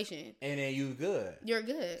situation, and then you good. You're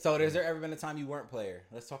good. So, has there ever been a time you weren't player?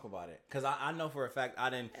 Let's talk about it, because I know for a fact I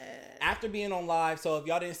didn't. After being on live, so if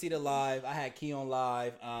y'all didn't see the live, I had Key on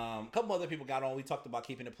live. A couple other people got on. We talked about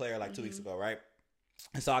keeping it player like 2 weeks ago, right?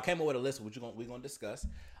 And so I came up with a list, which we're gonna discuss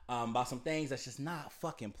about some things that's just not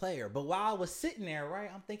fucking player. But while I was sitting there, right,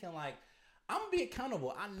 I'm thinking like, I'm gonna be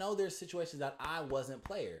accountable. I know there's situations that I wasn't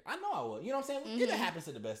player. I know I was. You know what I'm saying? It happens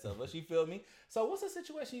to the best of us. You feel me? So what's the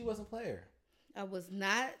situation you wasn't player? I was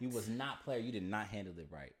not. You was not player. You did not handle it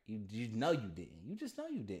right. You know you didn't. You just know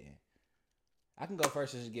you didn't. I can go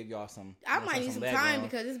first and just give y'all some. I might need some time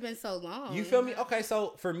because it's been so long. You feel me? Okay,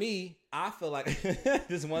 so for me, I feel like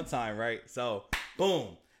this one time, right? So,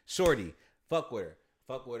 boom, shorty, fuck with her,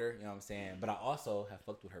 you know what I'm saying? But I also have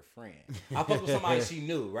fucked with her friend. I fucked with somebody she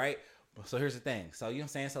knew, right? So here's the thing. So, you know what I'm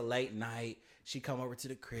saying? So late night, she come over to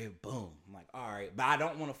the crib, boom. I'm like, all right, but I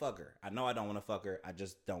don't want to fuck her. I know I don't want to fuck her. I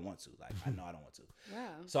just don't want to. Like, I know I don't want to. Wow.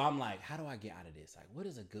 So I'm like, how do I get out of this? Like, what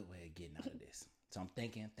is a good way of getting out of this? So I'm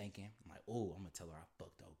thinking. I'm like, oh, I'm gonna tell her I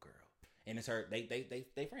fucked old girl, and it's her. They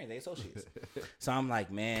friends, they associates. So I'm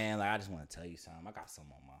like, man, like I just want to tell you something. I got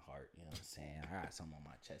something on my heart. You know what I'm saying? I got something on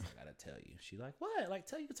my chest. I gotta tell you. She like, what? Like,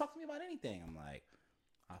 tell you to talk to me about anything. I'm like,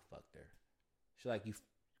 I fucked her. She like, you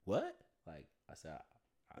what? Like I said,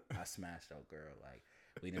 I smashed old girl. Like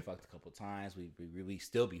we done fucked a couple times. We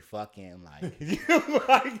still be fucking. Like,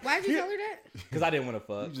 like why'd you tell her that? Because I didn't want to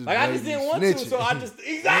fuck. Like I just didn't want to. So I just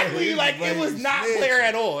like it was not player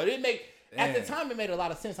at all. It didn't make. At the time, it made a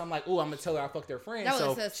lot of sense. I'm like, oh, I'm gonna tell her I fucked her friend, that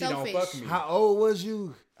so was she don't fuck me. How old was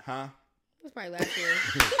you? Huh? It was probably last year.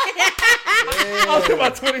 I was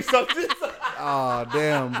about 20 something. Oh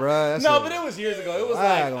damn, bro. But it was years ago. It was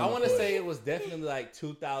like I want to say it was definitely like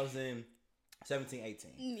 2017,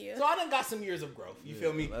 18. Yeah. So I done got some years of growth. You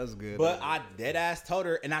feel me? That's good. But I dead ass told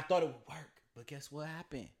her, and I thought it would work. But guess what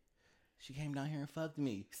happened? She came down here and fucked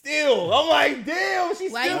me. Still, I'm like, damn.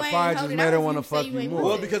 She's why still. you ain't probably told just her made that her was wanna you say fuck you you ain't more. want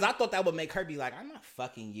Well, it. because I thought that would make her be like, I'm not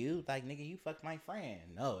fucking you. Like, nigga, you fucked my friend.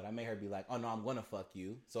 No, that made her be like, oh, no, I'm going to fuck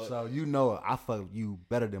you. So you know I fucked you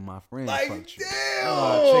better than my friend like, fucked you.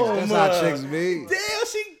 damn. That's how chicks be. Damn,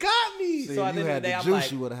 she got me. See, So at you the end of the had day, the I'm juice,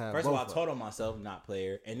 like, you would've had first of all, I both told on myself, not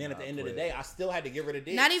player. And then at the end of the day, I still had to give her the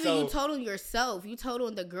dick. Not even so, you told on yourself. You told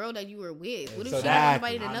on the girl that you were with. What if So she that- didn't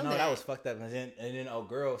want nobody to I know know that? that was fucked up. And then old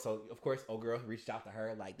girl, so of course old girl reached out to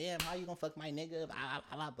her like, damn, how you gonna fuck my nigga? Blah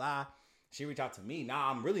blah blah blah. She reached out to me. Now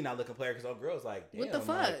I'm really not looking player because old girl's like, damn, What the like,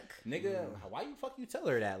 fuck? nigga, why you tell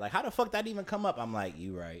her that? Like, how the fuck that even come up? I'm like,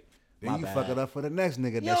 you right. Then you bad. fuck it up for the next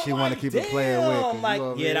nigga Yo, that she want to keep a player with. 'Cause you Like,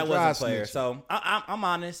 over yeah, here that dry wasn't player. snitching. So I'm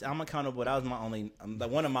honest. I'm accountable. That was my only,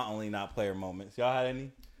 one of my only not player moments. Y'all had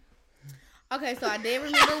any? Okay, so I did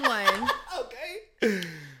remember one. Okay.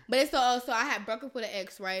 But it's so I had broke up with an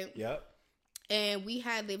ex, right? Yep. And we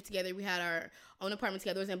had lived together. We had our own apartment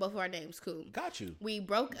together. It was in both of our names. Cool. Got you. We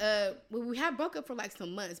broke up. We had broke up for like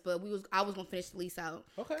some months, but I was gonna finish the lease out.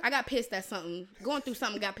 Okay. I got pissed at something. Going through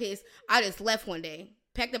something, got pissed. I just left one day.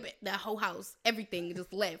 Packed up that whole house, everything, and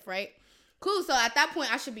just left. Right. Cool. So at that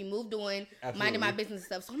point, I should be moved on, minding my business and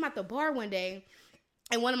stuff. So I'm at the bar one day,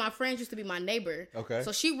 and one of my friends used to be my neighbor. Okay.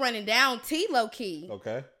 So she running down T low key.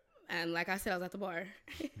 Okay. And like I said, I was at the bar.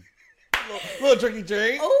 Little tricky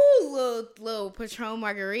drink. Oh, little Patron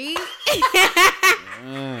Marguerite.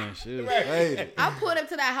 She was faded. I pulled up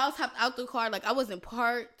to that house, hopped out the car, like I wasn't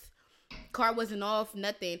parked, car wasn't off,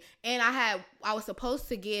 nothing. And I was supposed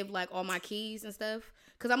to give like all my keys and stuff.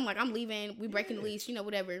 Cause I'm like, I'm leaving, we breaking the lease,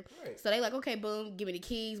 whatever. Right. So they like, okay, boom, give me the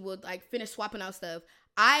keys. We'll like finish swapping out stuff.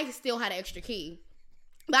 I still had an extra key.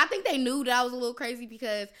 But I think they knew that I was a little crazy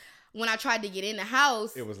because when I tried to get in the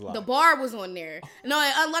house, It was locked. the bar was on there. No,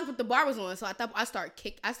 it unlocked, but the bar was on. So I thought I start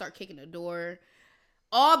kicking the door,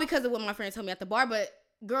 all because of what my friend told me at the bar. But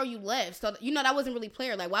girl, you left, so that wasn't really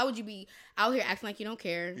player. Like, why would you be out here acting like you don't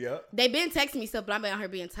care? Yep. They been texting me stuff, but I'm out here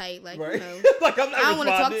being tight. Like, Right. like I'm not I don't want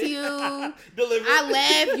to talk to responding. you. Deliver. I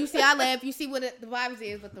left. I left. You see what the vibes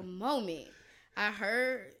is. But the moment I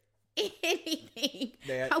heard anything,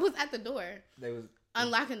 I was at the door, They was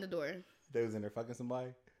unlocking the door. They was in there fucking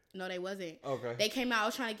somebody. No, they wasn't. Okay. They came out. I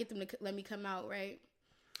was trying to get them to let me come out, right?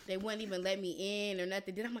 They wouldn't even let me in or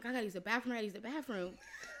nothing. Then I'm like, I gotta use the bathroom.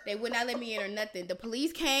 They would not let me in or nothing. The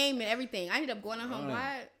police came and everything. I ended up going home.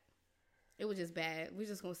 Why? It was just bad. We're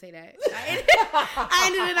just gonna say that. I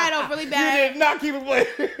ended the night off really bad. You did not keep it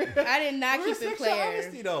player. I did not We keep it respect your player.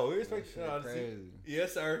 honesty, though. We respect your honesty. Crazy.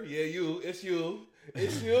 Yes, sir. Yeah, you. It's you.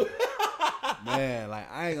 It's you. Man,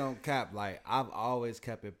 like I ain't gonna cap. Like I've always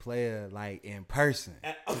kept it player, like in person.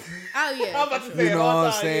 Oh yeah. I'm about to say You it know all what I'm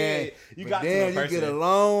the time. saying? Yeah. You But got then to in you get person.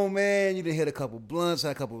 alone, man. You done hit a couple blunts,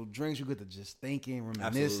 had a couple drinks. You get to just thinking,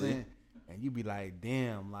 reminiscing, Absolutely. and you be like,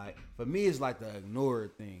 damn. Like for me, it's like the ignore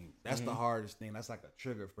thing. That's the hardest thing. That's like a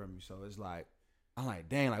trigger for me. So it's like I'm like,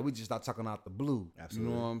 damn. Like we just start talking out the blue.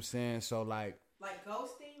 Absolutely. You know what I'm saying? So like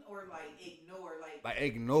ghosting or ignore,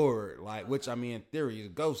 ignore it, like which I mean in theory is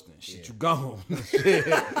ghosting. Shit, Yeah. you gone.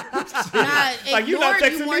 Nah, Like, you not ignored,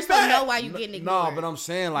 texting you more me so back. know why you getting ignored. No, but I'm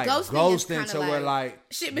saying like Ghosting is ghosting kinda to where like, like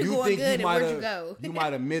shit been you going think good and where'd you might've- go? You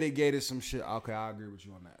might have mitigated some shit. Okay, I agree with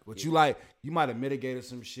you on that. But you like you might have mitigated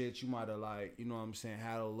some shit. You might have like you know what I'm saying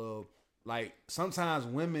had a little like sometimes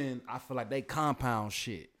women I feel like they compound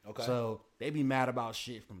shit. Okay. So they be mad about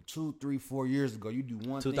shit from 2, 3, 4 years ago. You do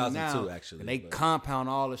one thing 2002 now, actually, and they but- compound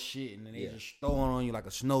all the shit, and then they Yeah. just throw it on you like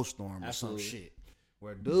a snowstorm Absolutely. or some shit.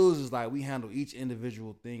 Where dudes is like we handle each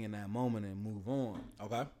individual thing in that moment and move on.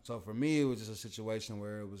 Okay. So for me, it was just a situation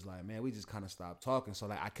where it was like, man, we just kind of stopped talking. So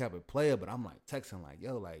like I kept it player, but I'm like texting like,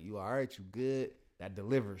 yo, like you all right, you good? That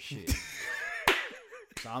delivers shit.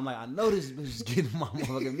 So I'm like, I know this bitch is getting my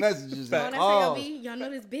motherfucking messages Oh, and that's how calls y'all be. Y'all know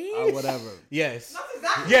this bitch. or whatever. Yes. That's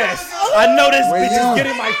exactly Yes. how I know this When bitch is you-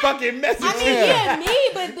 getting my fucking messages. I mean, yeah, me,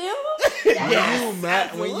 but them. Yes, When you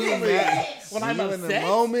mad, when you absolutely. mad, When when I'm you in the upset,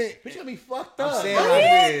 moment, bitch gonna be fucked I'm up. saying That's like what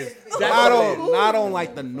it is. this. That's not what it on is. not on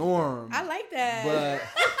like the norm, I like that.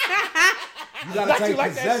 but you gotta Like take you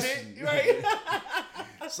like that possession. shit,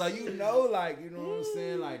 right? So you know, like, you know what I'm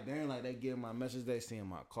saying? Like, damn, like they get my message, they seeing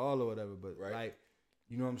my call or whatever. But Right. like,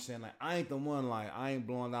 you know what I'm saying? Like, I ain't the one, like, I ain't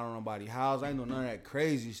blowing down on nobody's house. I ain't doing none of that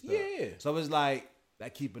crazy stuff. Yeah. So it's like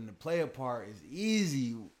that keeping the player part is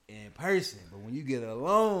easy in person. But when you get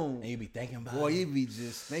alone, And you be thinking about boy, it. you be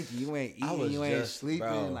just thinking, you ain't I was eating, you ain't just- sleeping,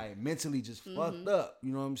 bro. like mentally just fucked up.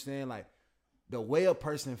 You know what I'm saying? Like the way a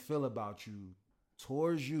person feel about you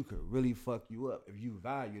towards you could really fuck you up if you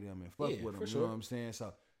value them and fuck Yeah, with them. for You sure. know what I'm saying?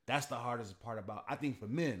 So that's the hardest part about, I think for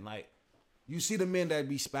men, like you see the men that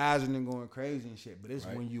be spazzing and going crazy and shit, but it's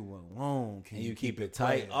Right. when you alone can And you keep it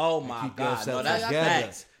player tight. Oh and my keep God. yourself No, that's together.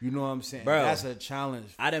 facts. You know what I'm saying? Bro, That's a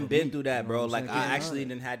challenge. I done for been me. through that, You know bro. what I'm Like saying? I Getting actually hurt.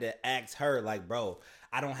 done had to ask her, like, bro,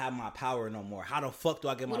 I don't have my power no more. How the fuck do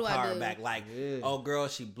I get my What do I power do? back? Like, Yeah. oh girl,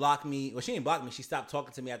 she blocked me. Well, she didn't block me. She stopped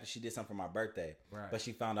talking to me after she did something for my birthday. Right. But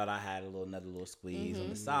she found out I had another little squeeze on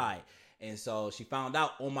the side. And so she found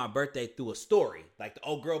out on my birthday through a story. Like the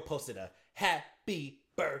old girl posted a happy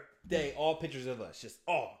birthday, all pictures of us, just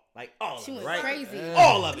all She of it, went right? crazy.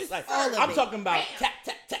 All of it. Like All of I'm it. talking about tap,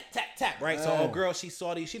 tap, tap, tap, tap, right? So old girl, she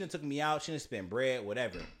saw these. She done took me out. She done spent bread,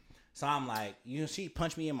 whatever. So I'm like, she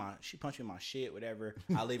punched me in my shit, whatever.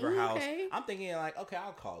 I leave her house. I'm thinking like, okay,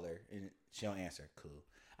 I'll call her, and she don't answer. Cool.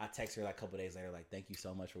 I text her like a couple days later, like, thank you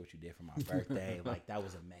so much for what you did for my birthday. Like, that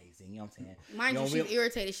was amazing. You know what I'm saying? Mind you, she's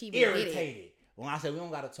irritated. She irritated. When I said we don't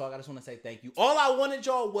gotta talk, I just want to say thank you. All I wanted,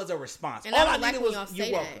 y'all, was a response. And all I like needed was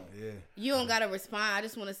you're welcome. Yeah. You don't gotta respond. I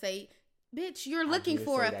just want to say, bitch, you're looking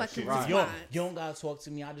for a fucking response. You don't gotta talk to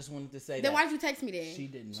me. I just wanted to say that. Then why did you text me then? She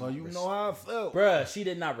didn't. So you know how I felt, bruh. She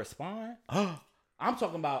did not respond. I'm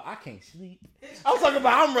talking about I can't sleep. I'm talking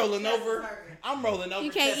about I'm rolling over.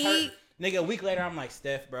 You can't eat. Nigga, a week later, I'm like,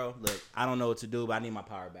 Steph, bro, look, I don't know what to do, but I need my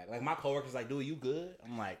power back. Like, my coworker's like, dude, you good?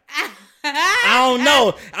 I'm like, I don't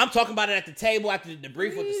know. I'm talking about it at the table after the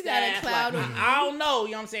brief with the staff. Like, I don't know.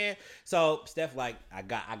 You know what I'm saying? So, Steph, like, I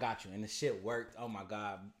got you. And the shit worked. Oh, my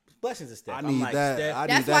God. Blessings to Steph. I need like, that. Steph, I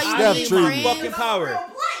that's need why that you Steph need treatment. fucking power.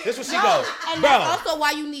 This what she goes. And bro. that's also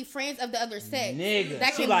why you need friends of the other sex. Nigga.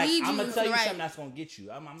 That She can like, lead you I'm going to tell you right. something that's going to get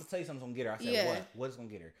you. I'm going to tell you something that's going to get her. I said, what? What is going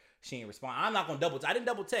to get her? She ain't respond. I'm not going to I didn't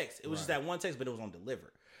double text. It was just that one text, but it was on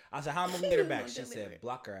deliver. I said, how am I going to get her back? She said,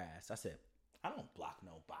 block her ass. I said, I don't block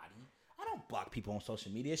nobody. I don't block people on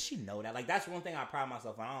social media. She know that. Like, that's one thing I pride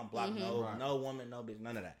myself on. I don't block no woman, no bitch,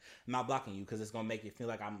 none of that. I'm not blocking you because it's going to make you feel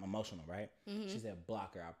like I'm emotional, right? She said,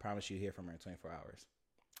 block her. I promise you hear from her in 24 hours.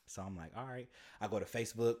 So I'm like, all right. I go to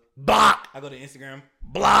Facebook, block. I go to Instagram,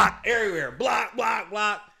 block. Everywhere, block, block,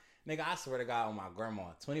 block. Nigga, I swear to God on my grandma,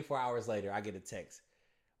 24 hours later, I get a text.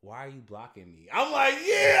 Why are you blocking me? I'm like,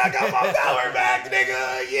 yeah, I got my power back,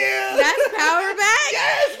 nigga. Yeah. That's power back?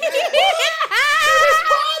 Yes, she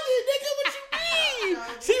responded, nigga. What you mean?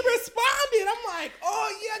 She responded. I'm like,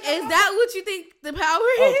 oh, yeah. Is that what you think the power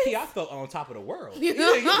is? Oh, Key, I felt on top of the world. You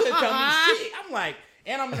couldn't tell me shit. I'm like,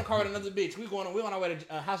 and I'm in the car with another bitch. We on our way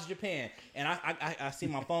to House of Japan, and I see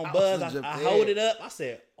my phone buzz. I hold it up. I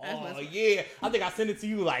said, "Oh yeah." I think I sent it to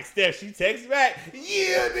you like Steph. She texts back,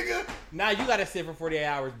 "Yeah, nigga." Now you gotta sit for 48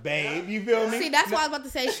 hours, babe. You feel me? See, that's why I was about to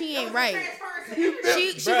say she ain't right. She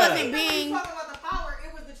Bruh. wasn't being. Talking about the power,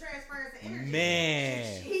 it was the transference of energy.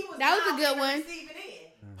 Man, That was a good one.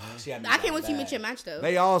 I can't wait till you meet your match. match though.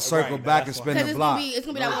 They all circle Right, back and that's spin Because the it's block.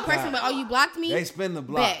 gonna be that one person, but oh, you blocked me. They spin the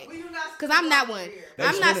block. Because I'm that one.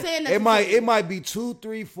 I'm not saying that. It might be 2,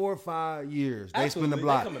 3, 4, 5 years. They spin the Absolutely.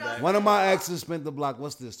 block. They coming back. One of my exes spent the block.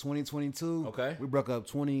 What's this? 2022. Okay. We broke up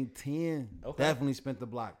 2010. Okay. Definitely spent the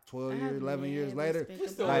block. 12 years, 11 years later. spent the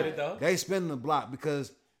Still block. with it though. They spin the block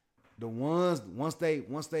because the ones once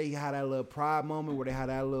they had that little pride moment where they had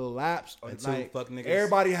that little lapse, or And two like fuck niggas.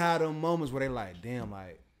 everybody had them moments where they like, damn,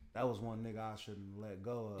 like that was one nigga I shouldn't let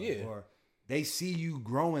go of. Yeah. Or they see you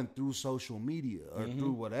growing through social media or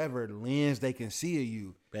through whatever lens they can see of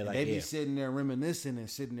you. They like, They be yeah. sitting there reminiscing and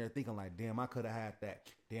sitting there thinking like, damn, I could have had that.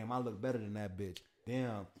 Damn, I look better than that bitch.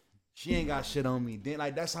 Damn, she ain't got shit on me. Then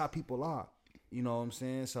like that's how people are. You know what I'm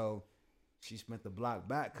saying? So she spent the block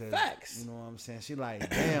back because Facts. you know what I'm saying. She like,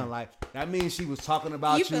 damn, like that means she was talking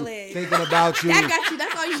about you, feel it. thinking about you. That got you.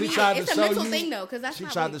 That's all you She need. tried It's to a show mental you- thing though, because that's She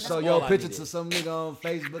not tried what to it- show all your I picture needed. to some nigga on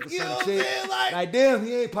Facebook or You know some what I'm shit. saying? Like- Damn,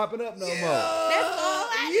 he ain't popping up no more. That's all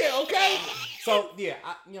I Yeah, okay. So yeah,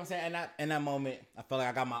 you know what I'm saying. In that moment, I felt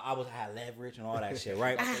like I had leverage and all that shit,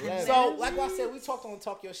 right? So like I said, we talked on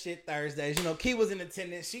Talk Your Shit Thursdays. You know, Key was in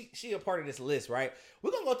attendance. She a part of this list, right?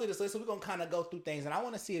 We're gonna go through this list. So we're gonna kind of go through things, and I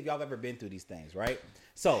want to see if y'all have ever been through these things, right?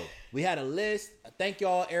 So we had a list. Thank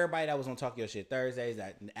y'all, everybody that was on Talk Your Shit Thursdays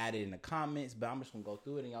that added in the comments. But I'm just gonna go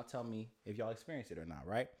through it, and y'all tell me if y'all experienced it or not,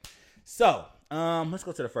 right? So let's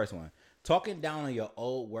go to the first one. Talking down on your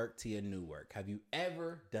old work to your new work. Have you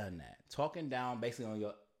ever done that? Talking down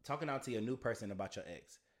to your new person about your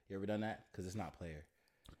ex. You ever done that? Because it's not player.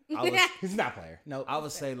 It's not player. No. I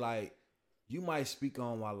would say like you might speak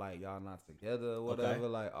on why like y'all not together or whatever. Okay.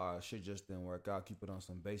 Like, shit just didn't work out. Keep it on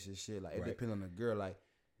some basic shit. Like it Right. depends on the girl. Like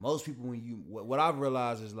most people, when you what I've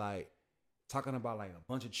realized is like talking about like a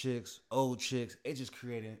bunch of chicks, old chicks. It just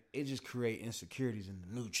create insecurities in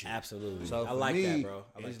the new chick. Absolutely. So I for like me, that, bro.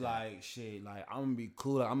 I like it's that. like shit. Like I'm gonna be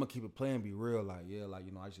cool. Like, I'm gonna keep it playing, be real. Like yeah, like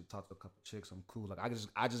you know, I used to talk to a couple chicks. I'm cool. Like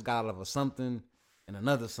I just got out of a something and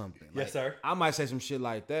another something. Like, Yes, sir. I might say some shit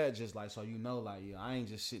like that, just like so you know, like yeah, I ain't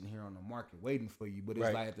just sitting here on the market waiting for you. But it's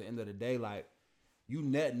Right. like at the end of the day, like you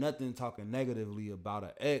net nothing talking negatively about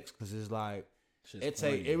an ex because it's like Shit's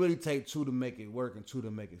it really take two to make it work and two to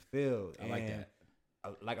make it fail. I like that.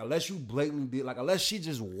 Like unless you blatantly did, like unless she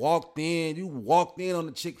just walked in on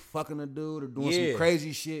the chick fucking a dude or doing Yeah. some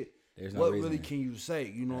crazy shit. There's no What reason. really can you say?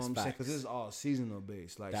 You know That's what I'm saying? Because facts. it's all seasonal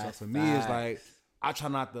based. Like That's so for me, it's facts. like I try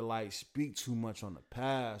not to like speak too much on the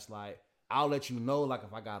past. Like I'll let you know, like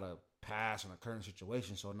if I got a past and a current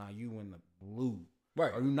situation. So now you in the blue.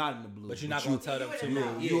 Right. Or you not in the blue. But you're not gonna tell them too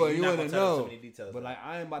many. You You're not wouldn't gonna tell them know. too many details. But like,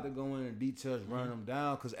 I ain't about to go into details, run them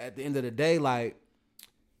down, because at the end of the day, like,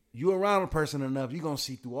 you around a person enough, you gonna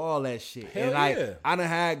see through all that shit. Hell and like, yeah. I done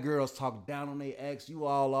had girls talk down on their ex. You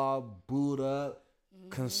all booed up,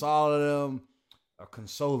 consoling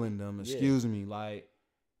them. Excuse me. Like,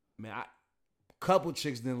 man, couple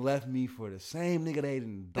chicks then left me for the same nigga they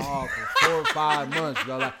done dog for 4 or 5 months,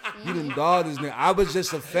 bro. Like, you done dog this nigga. I was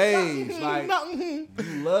just a phase. Like, you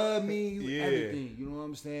love me, everything. You know what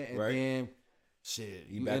I'm saying? And then, shit,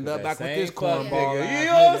 you end up back with this cornball. You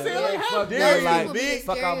know what I'm saying? Like, how dare you? Like, Big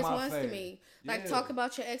fuck out scariest my ones to face. me. Like, talk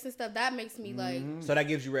about your ex and stuff. That makes me like. So that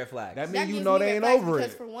gives you red flags. That That means you gives know me they red ain't flags over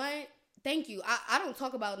because it. for one, thank you. I don't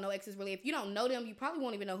talk about no exes really. If you don't know them, you probably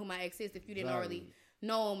won't even know who my ex is if you didn't already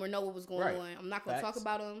know them or know what was going on. I'm not gonna talk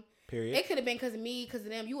about them. Period. It could have been because of me, because of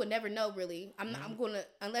them. You would never know really. I'm gonna,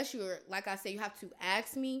 unless you're, like I said, you have to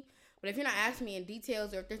ask me. But if you're not asking me in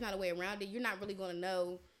details or if there's not a way around it, you're not really gonna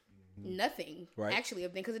know nothing actually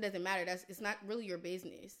of them, because it doesn't matter. It's not really your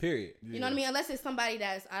business. Period. You know what I mean? Unless it's somebody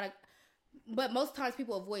that's out of. But most times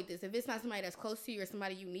people avoid this. If it's not somebody that's close to you or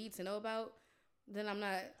somebody you need to know about, then I'm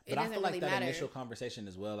not. It But I doesn't feel like really that matter. initial conversation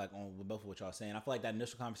as well, like on with both of what y'all saying. I feel like that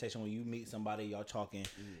initial conversation when you meet somebody, y'all talking,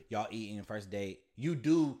 y'all eating, first date, you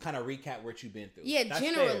do kind of recap what you've been through. Yeah, That's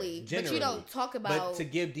generally. fair. But you don't talk about. But to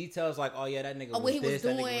give details like, oh yeah, that nigga was what he this, was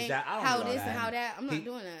that doing, nigga was that. I don't how do all this that. and how that. I'm not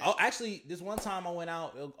doing that. Oh, actually, this one time I went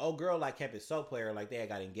out, old girl like kept it so player, like they had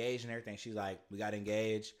got engaged and everything. She's like, we got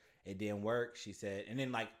engaged, it didn't work. She said, and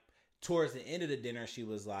then like towards the end of the dinner, she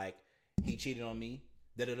was like, he cheated on me.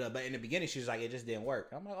 Da-da-da. But in the beginning, she was like, it just didn't work.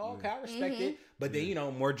 I'm like, oh, okay, I respect it. But then, you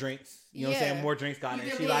know, more drinks. You know what I'm saying? More drinks got in.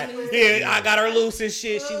 She like, I got her loose and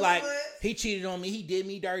shit. She like, he cheated on me. He did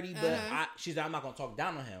me dirty. But she's like, I'm not going to talk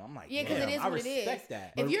down on him. I'm like, Yeah, because it is I what it is. respect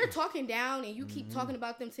that. If you're talking down and you keep talking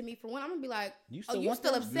about them to me, for one, I'm gonna be like, You oh, still you want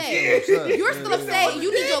still them? upset. Yeah. You're still Yeah. upset.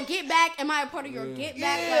 You need your get back. Am I a part of your get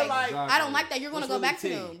back? Yeah, like, like, I don't like that. You're gonna what's go really back to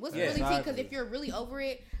tea? them. What's Yeah. really tea? Because Exactly. if you're really over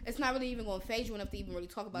it, it's not really even gonna phase you enough to even really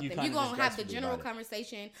talk about You them. kinda You're gonna just have the gossipy general about it.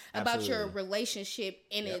 conversation about your Absolutely. relationship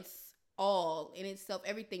in its all, in itself,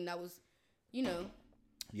 everything that was, you know.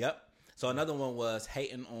 Yep. So another one was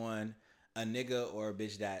hating on a nigga or a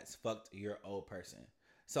bitch that's fucked your old person.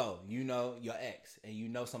 So you know your ex and you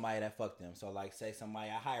know somebody that fucked them. So like say somebody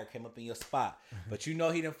I hired came up in your spot, but you know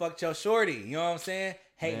he done fucked your shorty. You know what I'm saying?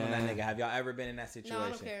 Hating on that nigga. Have y'all ever been in that situation? No, I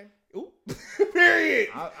don't care. Ooh. Period.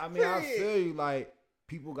 I mean, I feel you. Like,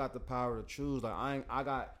 people got the power to choose. Like, I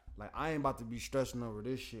ain't about to be stressing over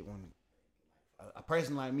this shit when a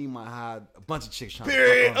person like me might have a bunch of chicks trying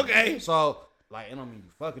Period. to fuck on me. Okay. So, like, it don't mean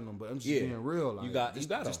you fucking them, but I'm just Yeah. being real. Like, You got this,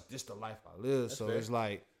 'em. this the life I live. So fair. it's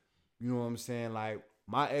like, you know what I'm saying? Like,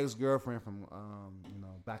 my ex-girlfriend from, you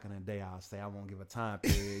know, back in the day, I'll say I won't give a time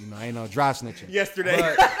period. You know, ain't no dry snitching. Yesterday.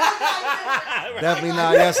 But definitely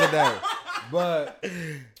not yesterday. But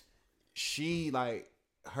she, like,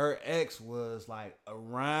 her ex was like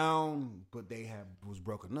around, but they was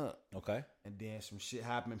broken up. Okay. And then some shit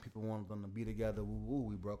happened. People wanted them to be together. Woo woo.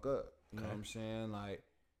 We broke up. You know what I'm saying? Like,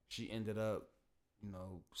 she ended up, you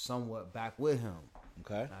know, somewhat back with him.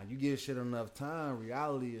 Okay. Now you give shit enough time,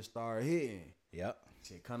 reality will start hitting. Yep.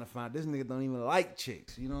 Shit, kind of find this nigga don't even like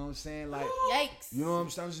chicks. You know what I'm saying? Like, Yikes. you know what I'm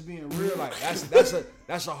saying? I'm just being real. Like,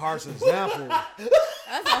 that's a harsh example.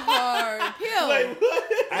 That's a hard pill.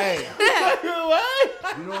 Hey,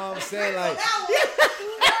 What? you know what I'm saying? Like,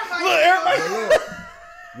 Look, everybody. but look,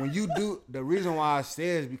 when you do, the reason why I say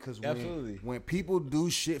is because Absolutely. when people do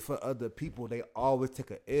shit for other people, they always take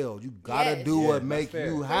a L. You gotta Yes. do Yeah, what that's make fair.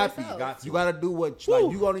 you For happy. yourself. Got to. You gotta do what,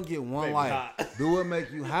 like, you gonna get one Baby life. hot. Do what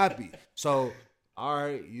make you happy. So, all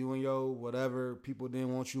right, you and your whatever people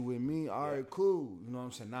didn't want you with me. All right, cool. You know what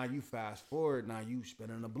I'm saying? Now you fast forward. Now you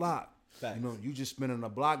spinning the block. Facts. You know, you just spinning a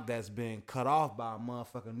block that's been cut off by a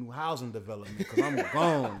motherfucking new housing development because I'm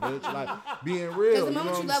gone, bitch. Like, being real. Because the you know moment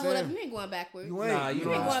what you I'm leveled saying? up, you ain't going backwards. You ain't. Nah, you you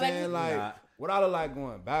know ain't what I'm going saying? back. Like, Nah. what I look like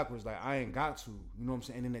going backwards, like, I ain't got to. You know what I'm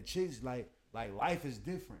saying? And then the chicks, like life is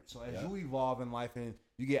different. So as you evolve in life and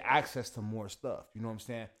you get access to more stuff, you know what I'm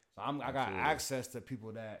saying? So I got access to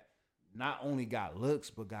people that not only got looks,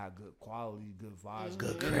 but got good quality, good vibes,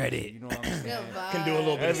 good credit. You know what I'm saying? Good vibe. Can do a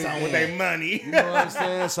little bit of something with their money. You know what I'm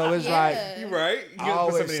saying? So it's like, Yeah. You right. You I put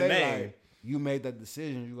always something in say, name. like, you made that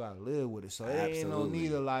decision, you gotta live with it. So it ain't no Absolutely.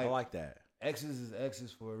 need of I like that. exes is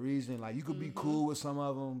exes for a reason. Like, you could be cool with some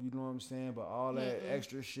of them, you know what I'm saying? But all that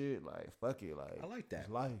extra shit, like, fuck it. Like, I like that. It's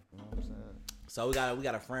life, you know what I'm saying? So we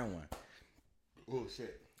got a friend one. Oh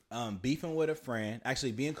shit. Beefing with a friend,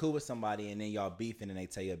 actually being cool with somebody, and then y'all beefing and they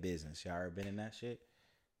tell your business. Y'all ever been in that shit?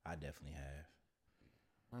 I definitely have.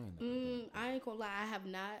 I ain't gonna lie, I have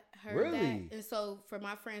not heard Really? that. And so for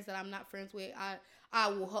my friends that I'm not friends with, I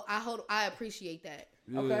appreciate that.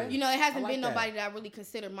 Okay. You know, it hasn't I like been that. nobody that I really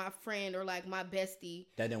consider my friend or like my bestie.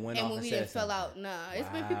 That didn't went And off when and we said didn't fell something. out, nah. It's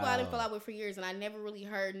been people I didn't Wow. fell out with for years, and I never really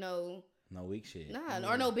heard no weak shit.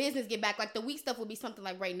 or no business get back. Like the weak stuff would be something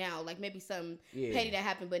like right now, like maybe something Yeah. petty that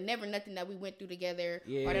happened, but never nothing that we went through together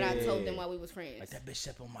or that I told them while we was friends. Like that bitch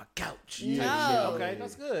slept on my couch. No. Yeah, okay,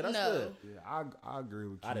 that's good. That's No. good. Yeah, I agree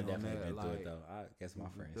with you. I'd have on definitely that. been through Like, it though. I guess my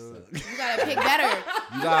friends. Dude. suck. You gotta pick better.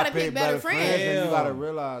 You gotta pick better friends. and you gotta Damn.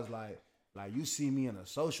 realize like you see me in a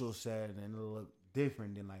social setting and it'll look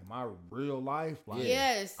different than like my real life. Like,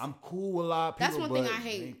 Yes. I'm cool with a lot of That's people. one thing but I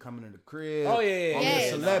hate. they ain't coming to the crib. Oh, yeah. All the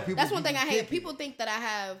Yes. celeb people That's one be thing I hate. kicking. People think that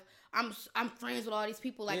I'm friends with all these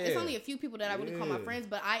people. Like it's Yeah. only a few people that I really call my Yeah. friends,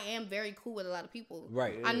 but I am very cool with a lot of people.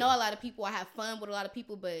 Right. I know a lot of people. I have fun with a lot of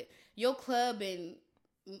people, but your club and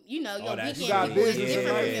your that weekend shit. You got people is business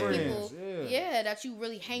different and from the friends. people. Yeah. That you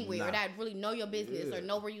really hang with or Nah. that really know your business Yeah. or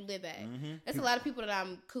know where you live at. Mm-hmm. That's a lot of people that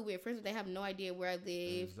I'm cool with, friends with. They have no idea where I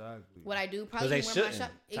live, Exactly. what I do. Because Probably they where my shouldn't.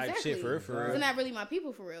 shop. Type Exactly. shit for real. Isn't that really my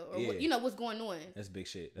people for real? Or Yeah. you know what's going on? That's big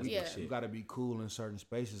shit. That's Yeah. big You shit. got to be cool in certain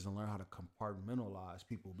spaces and learn how to compartmentalize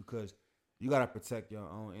people because you got to protect your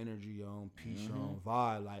own energy, your own peace, your own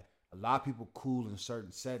vibe. Like a lot of people cool in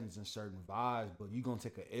certain settings and certain vibes, but you gonna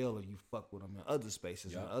take a L if you fuck with them in other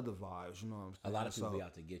spaces and other vibes. You know what I'm saying? A lot of people So, be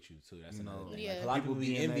out to get you too. That's you another know, thing. Yeah. Like, a lot of people be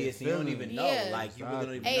People be in envious their and you don't feelings. even know. Yeah. Like you really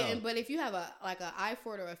don't even Hey, know. but if you have a eye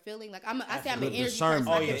for it or a feeling, like I say I'm an Absolutely. energy Discernment. person.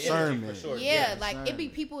 Oh I yeah, can energy feel it. discernment. for sure. Yeah, like discernment. it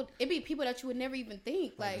be people that you would never even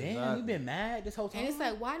think. Like, Damn, Exactly. you been mad this whole time. and it's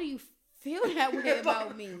like, why do you feel that way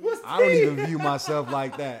about me? I don't even view myself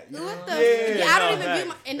like that. You know? What the? Yeah, Yeah, I don't no, even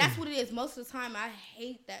view facts. and that's what it is. Most of the time, I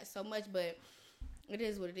hate that so much, but it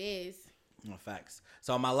is what it is. No, facts.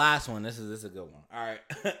 So my last one. This is a good one. All right.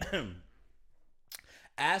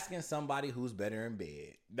 Asking somebody who's better in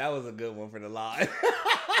bed. That was a good one for the live.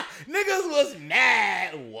 Niggas was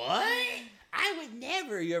mad. What? I would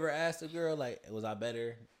never. You ever asked a girl like, was I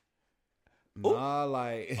better? Nah,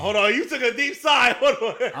 like Hold on, you took a deep sigh.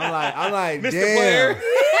 Hold on. I'm like, Mr. damn. Player.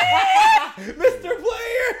 Mr.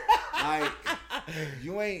 Player. Like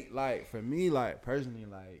you ain't like for me, like personally,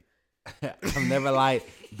 like I've never like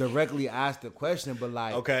directly asked the question, but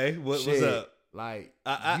like Okay, what's shit, up? Like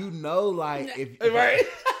I- you know, like if Right.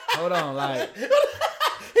 hold on, like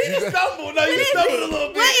He just stumbled. No, you stumbled a little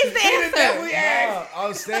bit. What is the He done answer? definitely asked.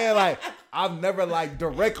 I'm saying like I've never like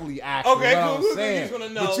directly asked. Okay, you know cool, what cool, I'm saying? you just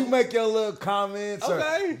wanna know. But you make your little comments,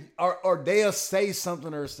 Okay. or they'll say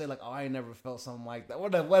something or say like, "Oh, I ain't never felt something like that."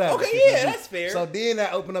 Whatever. Okay, shit yeah, may be. that's fair. So then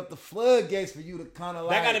that open up the floodgates for you to kind of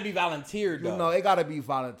like That got to be volunteered, though. You know, it got to be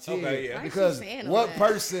volunteer. Okay, yeah. Why is she Because saying all what that?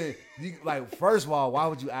 person, you, like, first of all, why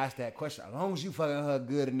would you ask that question? As long as you fucking her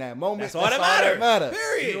good in that moment, That's all that matter. matters.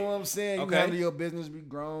 Period. You know what I'm saying? Okay. You handle your business, be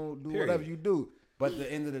grown, do Period. whatever you do. But at the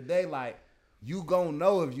end of the day, like, you gonna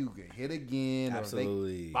know if you can hit again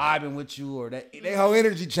Absolutely. or they vibing with you or that they whole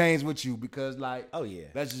energy change with you because, like, Oh, yeah.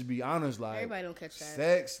 let's just be honest, like, Everybody don't catch that.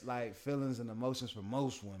 sex, like, feelings and emotions for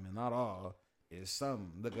most women, not all, is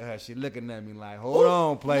something. Look at her, she looking at me like, hold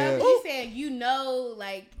on, player. No, he's saying you know,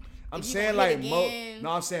 like I'm if you saying gonna hit like again. no,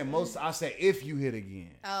 I'm saying most. I said if you hit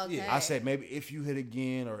again. Okay. I said maybe if you hit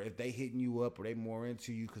again, or if they hitting you up, or they more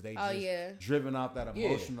into you because they Oh, just yeah. driven off that Yeah.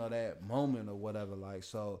 emotion or that moment or whatever. Like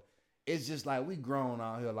so, it's just like we grown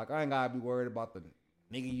out here. Like I ain't gotta be worried about the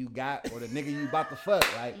nigga you got or the nigga you about to fuck.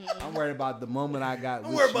 Like I'm worried about the moment I got. I'm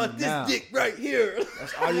with worried you about this now. dick right here.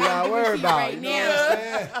 That's all you gotta worry about. right You know now. what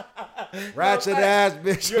I'm saying? Ratchet ass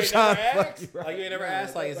bitch. You ain't trying never to fuck asked? you right Like you ain't never now.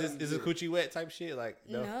 asked? Like is this coochie wet type shit? Like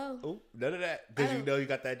No. Ooh, none of that because you know you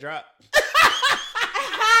got that drop.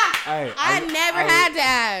 Hey, I never had to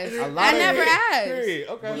ask. a lot I of never it- asked. Period.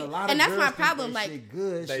 But Okay. a lot And of that's girls my think problem, that like- shit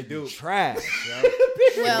good. They should be do. trash. Yo.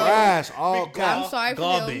 Well, Trash. All Big cap. I'm sorry for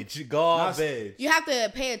garbage. Garbage. you have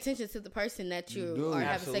to pay attention to the person that you do. are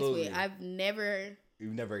having sex Absolutely. with. I've never,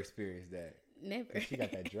 You've never experienced that. never. She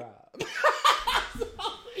got that drop.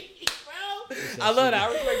 I love that.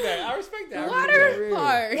 I respect that. I respect that. Water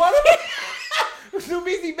part. New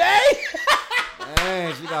BC Bay.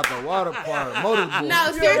 Man, she got the water part. Motorboat. No,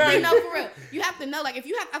 You're seriously, right. no, for real. You have to know, like, if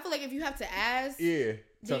you have, I feel like if you have to ask, Yeah.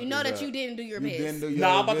 do you know that you didn't do your You best? didn't do your No,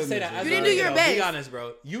 I'm about to say business. that. You didn't do your Be best. honest,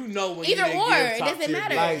 bro. You know when Either you didn't or, give it top doesn't tier matter.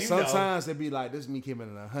 dick. Like You know. sometimes it be like, this is me keeping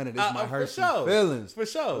it 100. This might for hurt sure. some feelings. For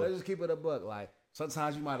sure. Let's just keep it a buck. Like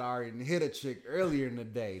sometimes you might already hit a chick earlier in the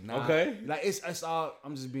day. Nah, Okay. Like it's all.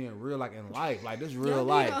 I'm just being real. Like in life. Like this real Yeah,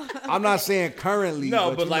 life. yeah. I'm not saying currently.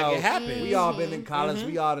 No, but you like know, it happened. We all been in college.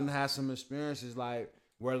 We all done had some experiences. Like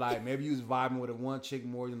Where like maybe you was vibing with one chick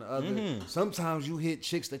more than the other. Sometimes you hit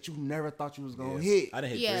chicks that you never thought you was gonna hit. I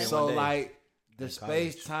didn't hit Yeah. 3 in So one day. like the in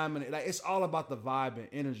space, college. time, and like it's all about the vibe and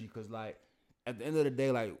energy. Cause like at the end of the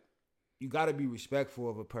day, like you got to be respectful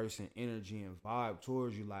of a person, energy and vibe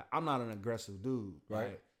towards you. Like I'm not an aggressive dude, right?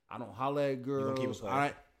 Right. I don't holler at gonna keep it girls.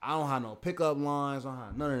 quiet. I don't have no pickup lines. I don't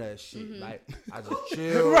have none of that shit. Mm-hmm. Like I just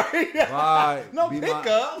chill, Right. vibe. No be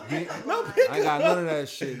pickup. No I ain't got none of that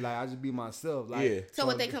shit. Like I just be myself. Like Yeah. So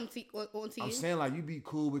what they come to onto I'm you? saying like you be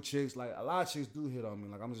cool with chicks. Like a lot of chicks do hit on me.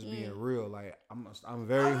 Like I'm just being real. Like I'm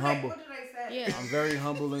very humble. What do they say? Yeah. I'm very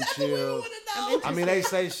humble and chill. I mean, they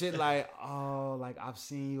say shit like, "Oh, like I've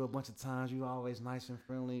seen you a bunch of times. You always nice and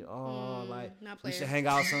friendly. Oh, like not we player. should hang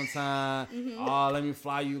out sometime. Oh, let me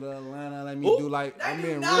fly you to Atlanta. Let me Ooh. do like I'm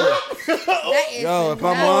being real. That is Yo, if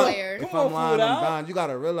not I'm on, player. if Come on, I'm lying, fool I'm out. dying. You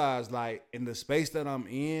gotta realize, like in the space that I'm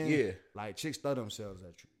in, Yeah. like chicks throw themselves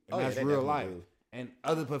at you, and Oh, yeah, that's they real definitely life. do. And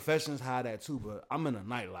other professions have that too, but I'm in a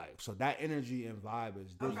nightlife, so that energy and vibe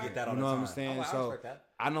is different. get that all you the know what I'm time. saying? I So respect that.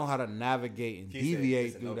 I know how to navigate and He said- deviate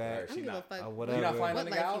he said through no, that alright, I don't she give a not- fuck or what whatever. You not flying life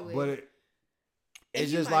that nigga you out? with. But If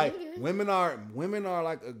it's you just my like nigga. women are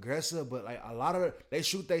like aggressive, but like a lot of they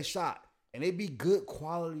shoot they shot, and they be good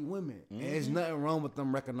quality women, and there's nothing wrong with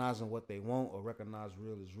them recognizing what they want or recognize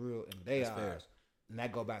real is real in their That's fair. eyes. And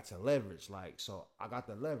that go back to leverage. Like, so I got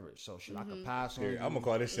the leverage. So shit, I can pass on. Here, you. I'm gonna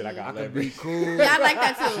call this shit. I got I could leverage. be cool. Yeah, I like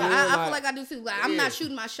that too. Chill, I like- feel like I do too. Like, I'm Yeah. not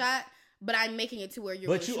shooting my shot, but I'm making it to where you're.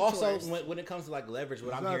 But gonna you shoot also, yours. when it comes to like leverage,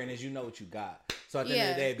 what I'm Exactly. hearing is you know what you got. So at the end of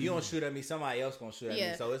Yeah. the day, if you don't shoot at me, somebody else gonna shoot at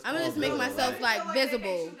Yeah. me. So it's I'm gonna all just make good, myself, right? like, You feel they visible.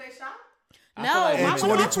 can't shoot their shot? I No, feel like my, in one of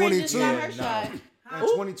my friends 2022, just shot her no. shot. In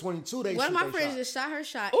 2022, they One of shoot my they friends shot. just shot her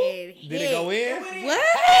shot Ooh, and did hit. it go in? What?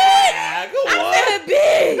 Yeah, go on. I'm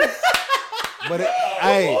big. But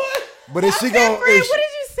hey, but if she Friend, gonna what did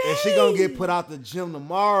you say? if she gonna get put out the gym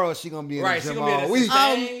tomorrow, she gonna be in Right, the she gym gonna be in all the week.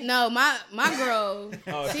 same- No, my girl,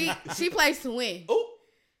 Oh, she plays to win. Ooh.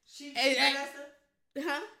 She Hey, hey. Vanessa?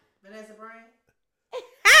 Huh? Vanessa Brand?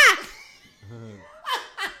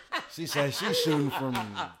 She said she's shooting from.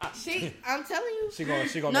 I'm telling you. She gonna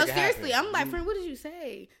No, make it seriously, happen. I'm like, friend, what did you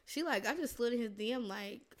say? She like, I just slid in his DM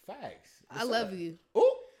like, Facts. I love you.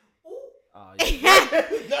 Ooh. Oh, You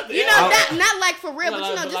know, not like for real, but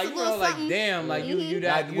you know, just a little like something. damn, like you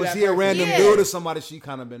that. Like, you was that he a person. random Yeah. dude or somebody she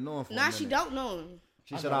kind of been knowing for? a Nah, she minute? don't know him.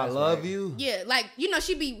 She I said, know "I that's love right. you." Yeah, like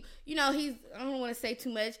she be, he's. I don't want to say too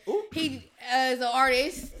much. Ooh. He is an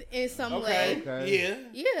artist in some way. Okay.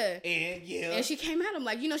 Yeah. Yeah. And she came at him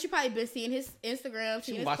like, she probably been seeing his Instagram,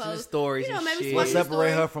 She seeing his watching posts. his stories and maybe shit. What watching his separate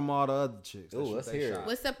story. her from all the other chicks? Ooh, That shoot let's they hear it. shot?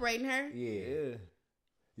 What's separating her? Yeah. Yeah.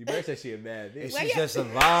 You better say she a bad Is bitch. she yeah. just a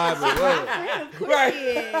vibe or what? Of course Right. she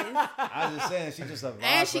is. I was just saying she just a vibe.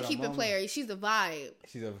 And she for the keep it moment. player. She's a vibe.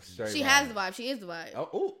 She's a straight. She has the vibe. She is the vibe. Oh,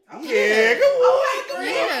 ooh. Yeah. Come on.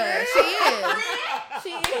 Yeah, she is. She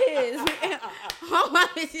is. All my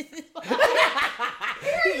bitches is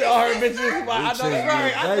vibe. All her bitches. I know chicks that's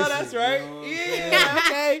right. I know basic, that's you right. know what I'm Yeah.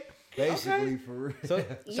 Okay. Basically, for real. So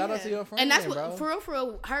shout out to your friend, And that's bro. what, for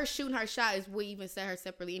real, her shooting her shot is what even set her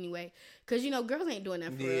separately anyway. Because, girls ain't doing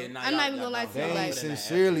that for Yeah, real. nah, I'm y'all- not even y'all going to lie don't. to They you. ain't Like, put in that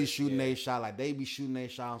sincerely effort, shooting yeah. their shot. Like they be shooting their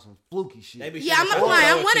shot on some fluky shit. They be Yeah, shooting I'm not for gonna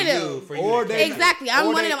lie, I'm you, one of for them. you, for you Or to they- catch it. exactly. I'm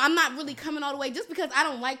Or one they- of them. I'm not really coming all the way just because I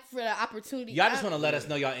don't like for the opportunity. Y'all just want to let us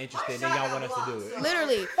know y'all interested and y'all want us to do it.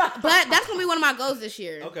 Literally. But that's going to be one of my goals this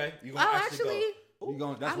year. Okay. You Oh, gonna actually, You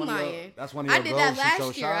going that's I'm one of your, lying. that's one of your I did goals. that Shoot your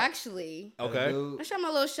last year, shot? actually. go? Okay. Dude, I shot my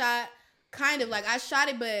little shot. Kind of like I shot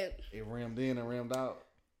it, but it rammed in and rammed out.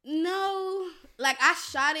 no. Like I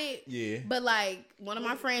shot it. Yeah. But like one of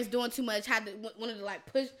my friends doing too much wanted to like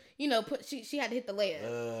push, she had to hit the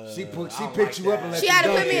layup. She I picked you up that. and let She you had to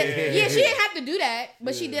dunk put me in. it. Yeah, she didn't have to do that,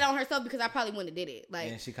 but she did on herself because I probably wouldn't have did it.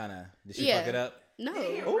 Like And she kind of did she Yeah. fuck it up? no. Did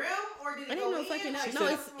it hit I rim or did it didn't go know in? fucking up. She No,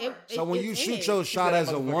 said- So when it's you in. shoot your shot said as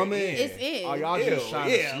a that motherfucker woman, in. It's in. are y'all Ew, just trying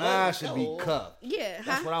yeah, to smash and be no. cuffed? Yeah,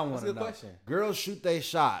 That's what I want That's a to good know. question. Girls shoot their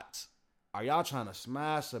shots. Are y'all trying to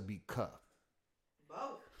smash or be cuffed?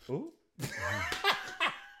 Both. Ooh.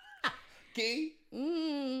 Key.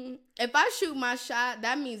 If I shoot my shot,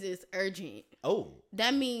 that means it's urgent. Oh.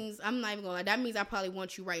 That means I'm not even gonna lie. That means I probably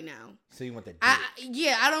want you right now. So you want the dick.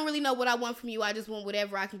 I don't really know what I want from you. I just want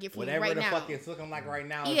whatever I can get from Whatever you right the now. fuck it's looking like right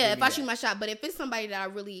now. Yeah, give if me I that. shoot my shot. But if it's somebody that I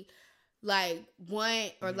really like want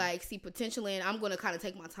Mm-hmm. or like see potential in, I'm gonna kind of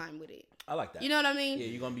take my time with it. I like that. You know what I mean? Yeah,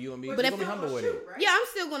 you gonna be you and me. But But if- you gonna be humble with it. Yeah, I'm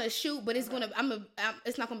still gonna shoot, but it's gonna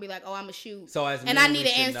it's not gonna be like, oh, I'm gonna shoot. So as and men, I need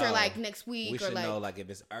we an should answer know- like next we week or should like know like if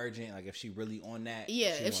it's urgent, like if she really on that.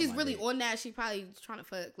 yeah, she if she's want my really dick. on that, she probably trying to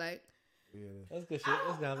fuck like That's good shit.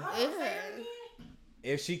 That's down. yeah.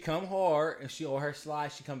 if she come hard and she or her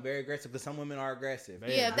slide, she come very aggressive because some women are aggressive.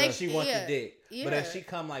 Yeah, But if she wants the dick. Yeah. But if she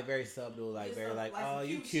come like very subtle, like Just very some- like, like oh, some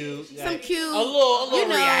you cute cute, shit. like, Some cute, a little you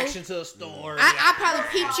know, reaction to a story. I probably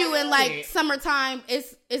peeped you in like Yeah. summertime.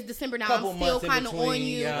 It's December now. Couple I'm still months in kind of on between,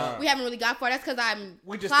 you. yeah. We haven't really got far. That's because I'm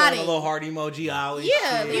We just plotting. throwing a little heart emoji out. and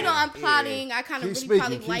Yeah, shit. you know, I'm Yeah. plotting. I kind of Keep really speaking,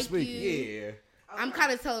 probably keep like speaking. you. Yeah. I'm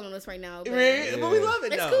kind of telling them this right now. But Yeah. But we love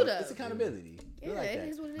it It's though. cool, though. It's accountability. We yeah, like it that.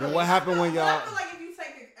 is what it is. Then what happened when But I y'all? feel like if you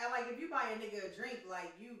if you buy a nigga a drink,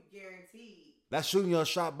 like you guaranteed. That's shooting your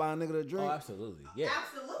shot by a nigga to drink. Oh, absolutely. Yeah.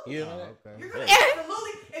 Absolutely. You know that? Okay. You're gonna Yeah.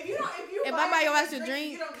 absolutely if you If I buy your ass a you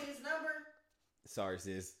drink- don't get his number. Sorry,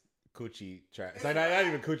 sis. Coochie trash. It's like not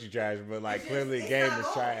even coochie trash, but like It's clearly just- game it's not is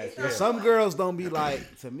all- trash. it's Yeah. not Some girls don't be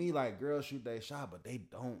like, to me, like girls shoot their shot, but they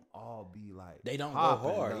don't all be like. They don't go popping,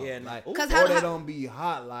 hard. though. Yeah, like, Ooh. 'Cause or how- they how- don't be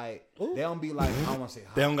hot. Like Ooh. they don't be like. I don't want to say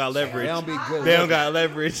hot. They don't got leverage. They don't be good. They don't looking. got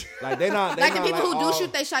leverage. Like they not. They Like the not, people who do all-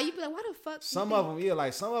 shoot their shot, you be like, why the fuck? you Some of think- them, yeah,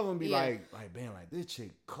 like some of them be Yeah. like, man, like this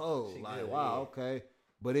chick cold. She like, good, wow, yeah. okay.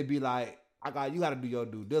 But it be like, you got to do your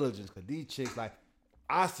due diligence because these chicks, like,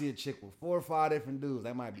 I see a chick with 4 or 5 different dudes.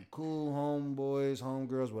 They might be cool, homeboys,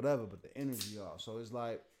 homegirls, whatever, but the energy off. So it's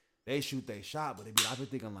like they shoot their shot, but I be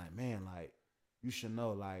thinking like, man, like you should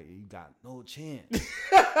know, like you got no chance.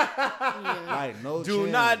 Yeah. Like no. Do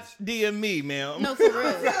chance. not DM me, man. No, for real.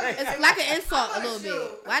 It's like an insult a little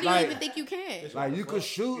bit. Why do you Like- even think you can? Like you could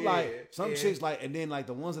shoot Yeah, like some yeah. chicks like, and then like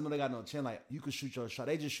the ones that know they got no chin, like you could shoot your shot.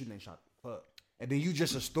 They just shooting their shot. Fuck. And then you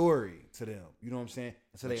just a story to them. You know what I'm saying?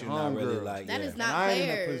 And to But they you're not really homegirls. like That yeah. is And not I ain't in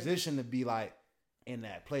fair. a position to be like in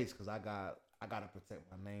that place because I gotta protect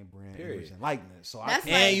my name, brand, Period. image, and likeness. So That's I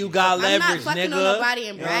can't. And you got I'm leverage, not fucking nigga. on nobody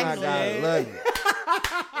and You know, I bragging on gotta it. love you.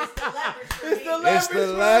 It's the leverage for me. It's the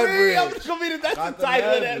leverage. I'm just gonna be that's Got the the title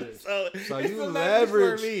of that leverage. episode. So It's you the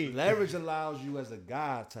leverage. for me. Leverage allows you as a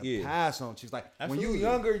guy to Yeah. pass on chicks. Like when Absolutely. you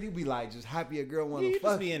younger, you be like just happy a girl Yeah, want to you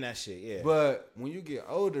fuck just be you. in that shit, yeah. But when you get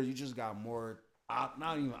older, you just got more,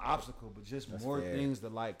 not even obstacle, but just That's more fair. things to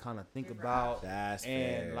like kind of think about. That's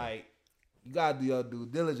and fair. like you gotta do your due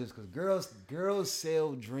diligence because girls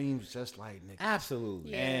sell dreams just like niggas. Absolutely.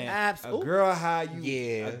 Yeah. And Absolutely. a girl how you,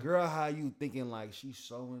 Yeah. a girl how you thinking like she's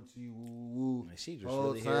so into you, woo woo. Man, she just Whole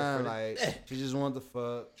really here time, for the- like she just want to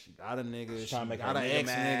fuck. She got a nigga. She's She trying to make got her an nigga ex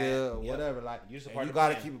mad. nigga or Yep. whatever. Like You're just a and part you of the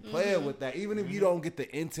gotta plan. keep it playing with that. Even if you don't get the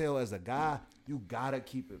intel as a guy, you gotta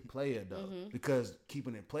keep it player though, because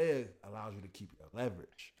keeping it player allows you to keep your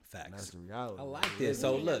leverage. Facts. And that's the reality. I like this.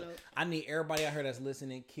 So Yeah. look, I need everybody out here that's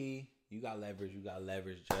listening. Key, you got leverage. You got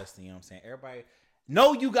leverage, Justin. You know what I'm saying? Everybody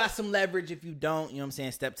know you got some leverage. If you don't, you know what I'm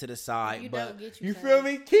saying? Step to the side. You but don't, get you you some. feel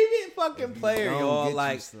me? Keep it fucking player, Don't y'all. get you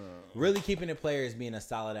Like some. really keeping it player is being a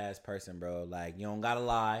solid ass person, bro. Like you don't gotta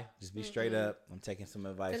lie. Just be straight up. I'm taking some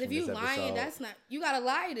advice Because from if you this lying, episode. that's not. You gotta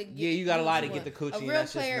lie to get. Yeah, you gotta lie to what get the you want. coochie. A and real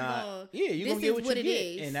that's just player not. going. Yeah, you this gonna get is what what you it get,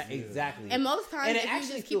 is. and that exactly. And most times, And it if you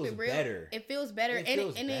actually just keep feels it real, better. it feels better. It and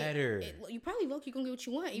feels and better. you probably low key gonna get what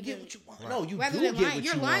you want. You Even get what you want. No, you rather do than get lying, what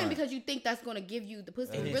you're you lying want. because you think that's gonna give you the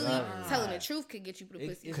pussy. Exactly. Really, telling the truth could get you the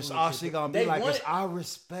pussy. It's- Cause all she gonna be like is, I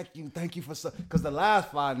respect you, thank you for so. Cause the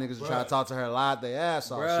last 5 niggas who try to talk to her lied their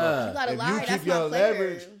ass off. Bruh. So You gotta if lie, you that's keep your not fair.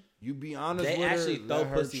 leverage, you be honest They with actually her. throw let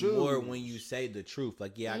her pussy choose. more when you say the truth.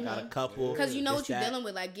 Like, yeah, I got a couple. Because you know this, what you're that. dealing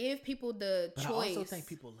with. Like, give people the But choice. I also think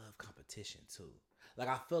people love competition too. Like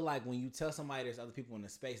I feel like when you tell somebody there's other people in the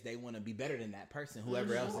space, they want to be better than that person,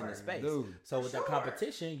 whoever else in the space. Dude. So with that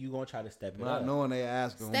competition, you gonna try to step it Not up. knowing they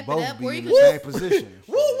ass gonna Step it both up, be or in you the can- same position.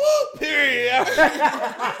 Woo woo! Period.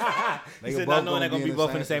 They He both said not knowing gonna they're gonna be be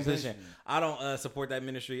both in the same position. I don't support that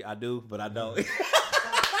ministry. I do, but I don't. But you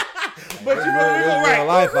know, There's you're real right.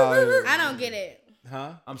 life out here. I don't get it.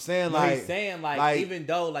 Huh? I'm saying No, like, he's saying like even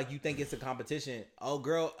though like you think it's a competition, oh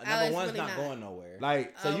girl, number it's one's really not not. going nowhere.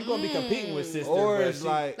 like, So you're gonna be competing with sister, or but it's she-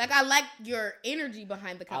 like, Like, I like your energy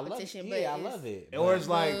behind the I love, competition, yeah, but I it's- love it. or it's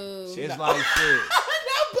like, Boo. it's like shit.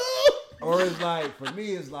 No, boo. Or it's like, for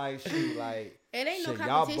me, it's like shit. Like, It ain't no shit, y'all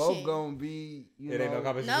competition. both gonna be, you It know, ain't no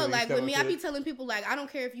competition. No, when you like step with me, up I to be it. telling people like I don't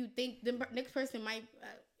care if you think the next person might.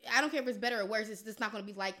 I don't care if it's better or worse. It's just not gonna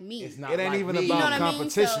be like me. It's not It ain't like even me. about You know what I mean?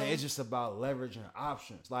 competition. So- It's just about leveraging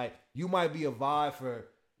options. Like, you might be a vibe for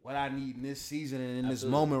what I need in this season and in this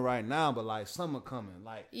Absolutely. moment right now, but like summer coming,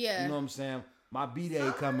 like, Yeah. you know what I'm saying? My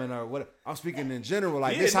B-Day coming or what? I'm speaking in general.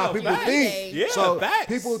 Like, Yeah, this how no, people facts. think. Yeah, so facts.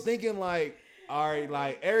 people thinking like, all right,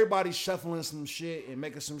 like everybody's shuffling some shit and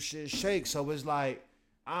making some shit shake. So it's like,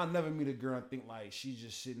 I'll never meet a girl and think like she's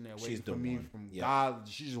just sitting there waiting She's for the me one. from Yeah. God.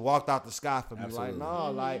 She just walked out the sky for me. Absolutely. Like,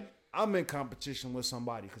 no, like I'm in competition with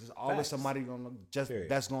somebody because it's always Facts. somebody gonna just Period.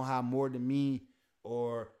 that's gonna have more than me,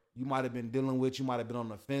 or you might have been dealing with, you might have been on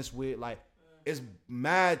the fence with. Like, it's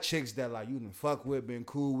mad chicks that like you done fuck with, been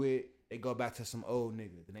cool with. They go back to some old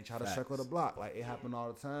nigga. Then they try to circle the block. Like it happen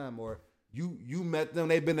all the time. Or you met them.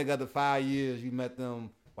 They been together 5 years. You met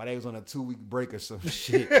them while they was on a 2-week break or some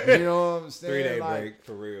shit. You know what I'm saying? 3-day like, break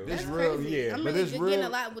for real. This That's real, crazy. yeah. I'm but really it's getting real. a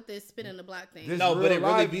lot with this spin in the block thing. This No, but real it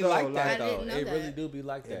really life, be though, like that I though. didn't know It really that. do be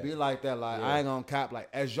like that. It be like that. Like Yeah. I ain't gonna cap. Like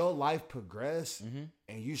as your life progress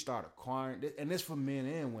and you start acquiring, and this for men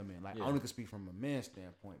and women. Like I only can speak from a man's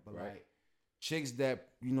standpoint, but Right. like chicks that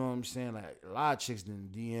you know what I'm saying. Like a lot of chicks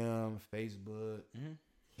didn't DM, Facebook,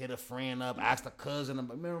 hit a friend up, ask a cousin.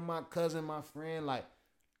 Remember my cousin, my friend. Like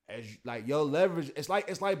as like your leverage. It's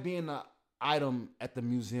like being a item at the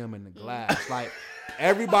museum in the glass. Like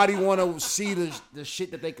everybody want to see the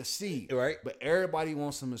shit that they could see, Right. But everybody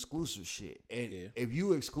wants some exclusive shit. And if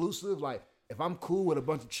you exclusive, like if I'm cool with a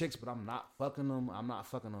bunch of chicks, but I'm not fucking them, I'm not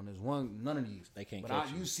fucking on this one, none of these. They can't But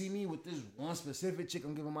catch you. you see me with this one specific chick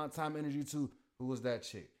I'm giving my time and energy to. Who was that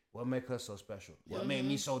chick? What make her so special? What made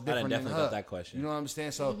me so different than definitely her? got that question. You know what I'm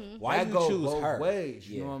saying? So Why that you go choose both her? ways.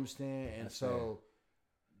 You Yeah. know what I'm saying? And That's so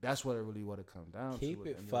that's what it really what it comes down to. Keep at it the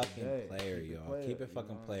end of the fucking day. player, Keep it y'all. player, Keep it you fucking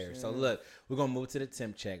know what I'm player. So saying? look, we're gonna move to the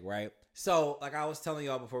temp check, right? So like I was telling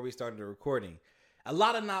y'all before we started the recording, a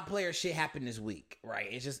lot of not player shit happened this week, right?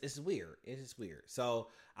 It's weird. It's just weird. So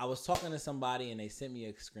I was talking to somebody and they sent me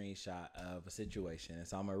a screenshot of a situation, and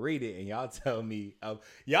so I'm gonna read it and y'all tell me,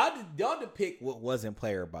 y'all depict what wasn't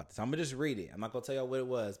player about this. I'm gonna just read it. I'm not gonna tell y'all what it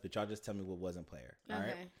was, but y'all just tell me what wasn't player. All right.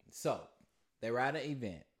 Okay. So they were at an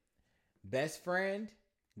event. Best friend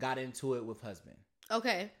got into it with husband.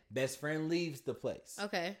 Okay. Best friend leaves the place.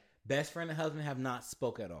 Okay. Best friend and husband have not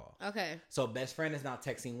spoke at all. Okay. So best friend is now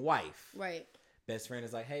texting wife. Right. Best friend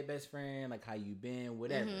is like, hey, best friend, like how you been,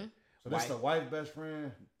 whatever. So this the wife best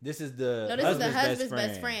friend. This is the No, this is the husband's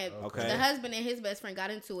best friend. Okay. The husband and his best friend got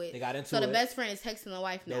into it. They got into so it. the best friend is texting the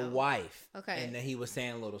wife now. The wife. Okay. And then he was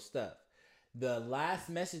saying little stuff. The last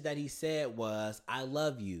message that he said was, I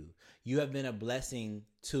love you. You have been a blessing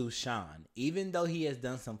to Sean. Even though he has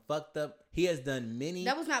done some fucked up, he has done many.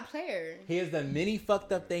 That was not player. He has done many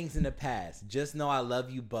fucked up things in the past. Just know I love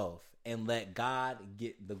you both and let God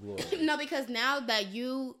get the glory. No, because now that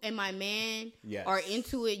you and my man Yes. are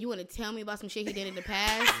into it, you want to tell me about some shit he did in the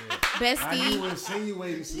past, Now bestie. you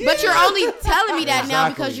insinuating some But you're only telling me that now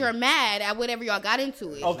Exactly. because you're mad at whatever y'all got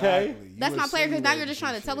into it. Okay. Exactly. You That's not player because now you're insinuating just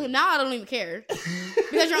trying to some tell shit. him. Now I don't even care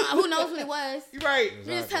because who knows what it was. Right.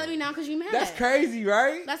 You're just telling me now because you're mad. That's crazy,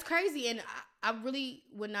 right? That's crazy, and I really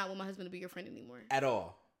would not want my husband to be your friend anymore. At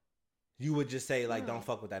all. You would just say, like, No. don't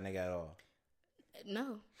fuck with that nigga at all.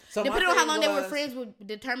 No. So Depending my on how thing long they were was friends would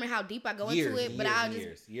determine how deep I go years into it. and But years I'll and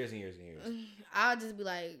just years and years. I'll just be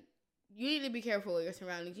like, you need to be careful with your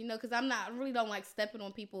surroundings, you know, because I really don't like stepping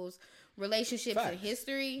on people's relationships and Facts.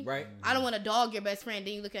 history. Right. I don't want to dog your best friend.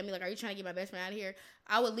 Then you look at me like, are you trying to get my best friend out of here?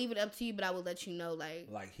 I would leave it up to you, but I would let you know,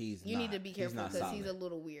 like he's you need to be careful not because he's a solid.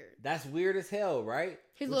 little weird. That's weird as hell, right?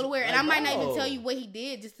 He's a What little you- weird, and like, I might not even bro. tell you what he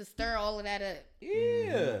did just to stir all of that up.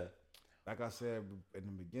 Yeah. Like I said in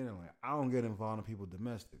the beginning, like I don't get involved in people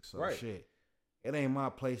domestic. So Right. shit, it ain't my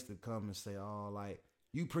place to come and say, oh, like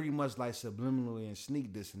you pretty much like subliminally and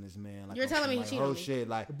sneak this in this man. Like You're on telling some, me he like, cheated whole on me. shit,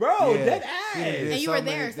 like Bro, yeah, dead he ass. done did And you were so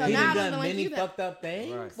many there, so things. He now I done don't done know what many you got. fucked up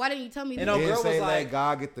things. Right. Why didn't you tell me And that? no Then girl say was let like-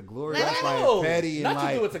 God get the glory. No. That's like petty and Not you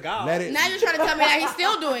like do it to God. let it. Now you're trying to tell me that he's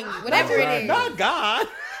still doing whatever it is. Not God.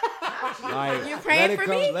 Like, You're praying let it for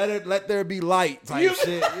come, me? let there be light type You- shit.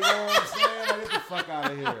 You know what I'm saying? Like, get the fuck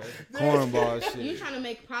out of here. Cornball shit. You trying to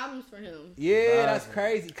make problems for him Yeah, that's Exactly.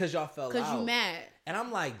 crazy because y'all fell out. because you mad. And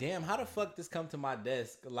I'm like, damn, how the fuck this come to my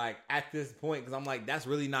desk like at this point? Because I'm like, that's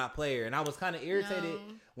really not player. And I was kind of irritated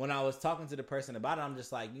No. when I was talking to the person about it. I'm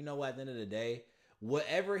just like, you know what? At the end of the day,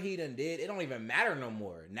 whatever he done did, it don't even matter no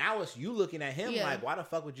more. Now it's you looking at him Yeah. like, why the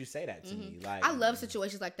fuck would you say that to me? Like, I love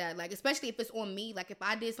situations like that, like especially if it's on me. Like if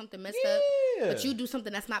I did something messed up, Yeah. but you do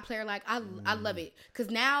something that's not player like, I love it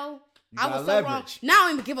because now I got was so wrong. leverage. Now I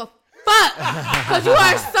don't even give a fuck because you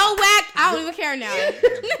are so whack. I don't even care now.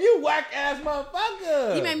 you whack ass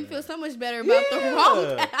motherfucker. You made me feel so much better about the Yeah. wrong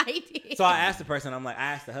that I did. So I asked the person, I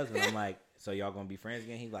asked the husband, I'm like, so y'all gonna be friends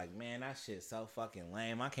again? He's like, man, that shit's so fucking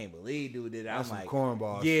lame. I can't believe dude did it. That's I'm some like,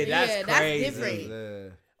 cornball yeah, shit. that's Yeah, that's crazy. different. Yeah.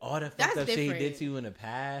 All the fucked That's up shit he different. did to you in the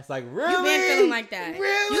past. Like, really? You been feeling like that.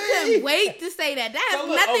 Really? You couldn't wait to say that. That has So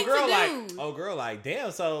look, nothing girl, to do. like, girl, like, damn.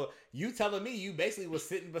 So you telling me you basically was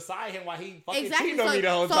sitting beside him while he fucking Exactly. cheated on me the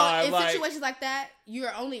whole so time? in Like, situations like that,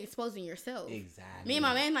 you're only exposing yourself. exactly. Me and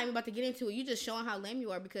my man not even about to get into it. You just showing how lame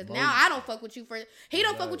you are because now I don't fuck with you for he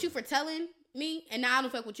don't fuck with you for telling me, and now I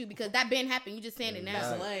don't fuck with you because that been happened. You just saying it now.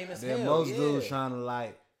 That's lame as Then hell. most yeah. dudes trying to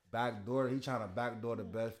like backdoor. He trying to backdoor the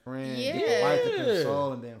best friend, Yeah. get the wife to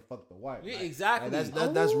console, and then fuck the wife. Yeah, Like, exactly.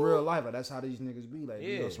 that's real life. Like, that's how these niggas be. Like, you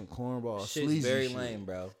Yeah. know, some cornball, Shit's sleazy very shit. lame,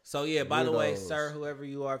 bro. So yeah, by the way, Weirdos. sir, whoever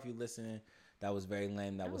you are, if you listening, that was very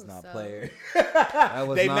lame. That was was not so- player. That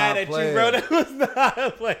was They not mad at player. you, bro. That was not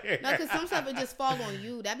a player. No, because some stuff it just fall on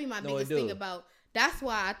you. That'd be my No, it biggest do. thing about. That's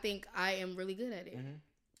why I think I am really good at it. Mhm.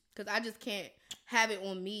 Because I just can't have it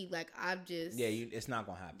on me. Like I'm just Yeah, it's not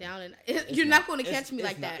gonna happen. down and It's you're not going to It's- catch me it's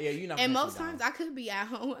like not- that. Yeah, you're not. And gonna most catch me times I could be at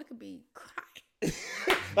home. I could be crying.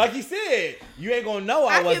 like you said, you ain't gonna know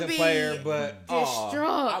I I could wasn't be player, but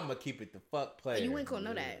distraught. I'm gonna keep it the fuck player. You ain't gonna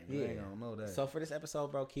know that. You Yeah. ain't gonna know that. So for this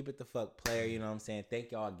episode, bro, keep it the fuck player. You know what I'm saying?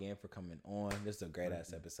 Thank y'all again for coming on. This is a great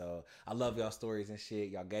ass episode. I love y'all stories and shit.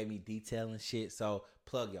 Y'all gave me detail and shit. So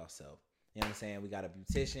plug yourself. You know what I'm saying? We got a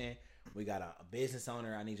beautician. We got a business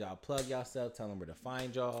owner. I need y'all to plug yourself. Tell them where to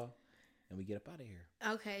find y'all. And we get up out of here.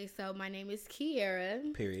 Okay, so my name is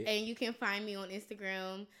Kiera. Period. And you can find me on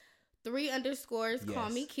Instagram. 3_ Call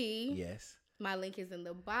Yes. me Key. Yes. My link is in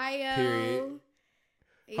the bio. Period.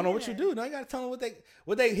 Hold on, what you do? Now you gotta tell them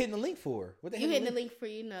what they hitting the link for. What they You hitting the link for,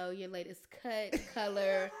 your latest cut,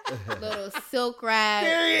 color, little silk wrap.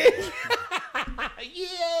 Period.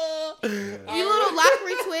 Yeah. You little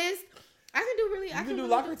lockery twist. I can do really. I You can do really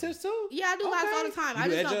locker tips too? Yeah, I do locks all the Okay. time. You I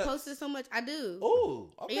do just edge don't ups? post it so much. I do. Oh,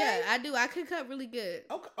 okay. Yeah, I do. I can cut really good.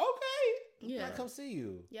 Okay. Okay. Yeah. I come see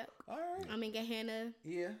you. Yep. All right. I'm in Gahanna,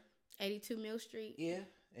 Yeah. 82 Mill Street. Yeah.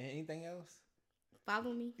 And anything else?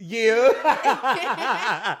 Follow me.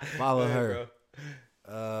 Yeah. Follow Go ahead, her.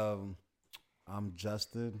 bro. I'm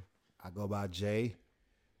Justin. I go by Jay.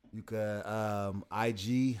 You could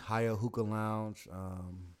IG Higher Hookah Lounge.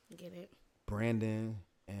 Get it. Brandon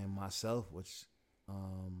and myself, which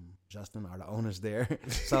Justin are the owners there.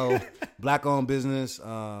 So black owned business.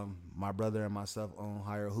 My brother and myself own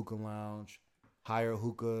Higher Hookah Lounge. Higher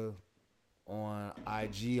Hookah on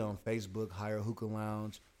IG, on Facebook, Higher Hookah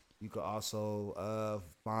Lounge. You could also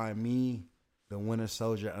find me, the Winter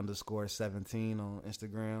Soldier _17 on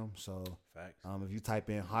Instagram. So Facts. if you type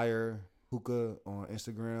in Higher Hookah on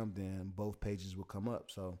Instagram, then both pages will come up.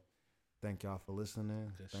 So thank y'all for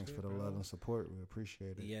listening. Good Thanks shit, for the bro. love and support. We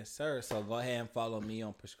appreciate it. Yes, sir. So go ahead and follow me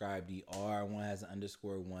on Prescribed DR. One has an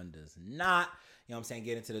 _, one does not. You know what I'm saying?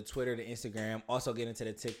 Get into the Twitter, the Instagram. Also get into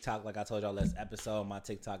the TikTok. Like I told y'all last episode, my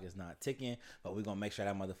TikTok is not ticking, but we're going to make sure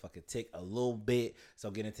that motherfucker tick a little bit.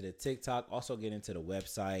 So get into the TikTok. Also get into the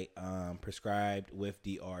website,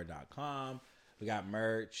 prescribedwithdr.com. We got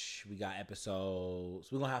merch. We got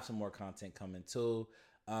episodes. We're going to have some more content coming too.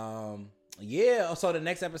 Yeah. So the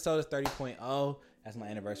next episode is 30.0. That's my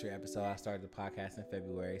anniversary episode. I started the podcast in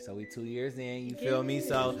February. So we 2 years in. You feel me?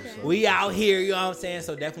 So we out here. You know what I'm saying?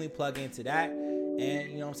 So definitely plug into that.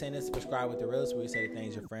 And you know what I'm saying? This is Prescribe with the Realest, where we say the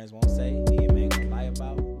things your friends won't say and your man gonna lie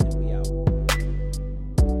about. And we out.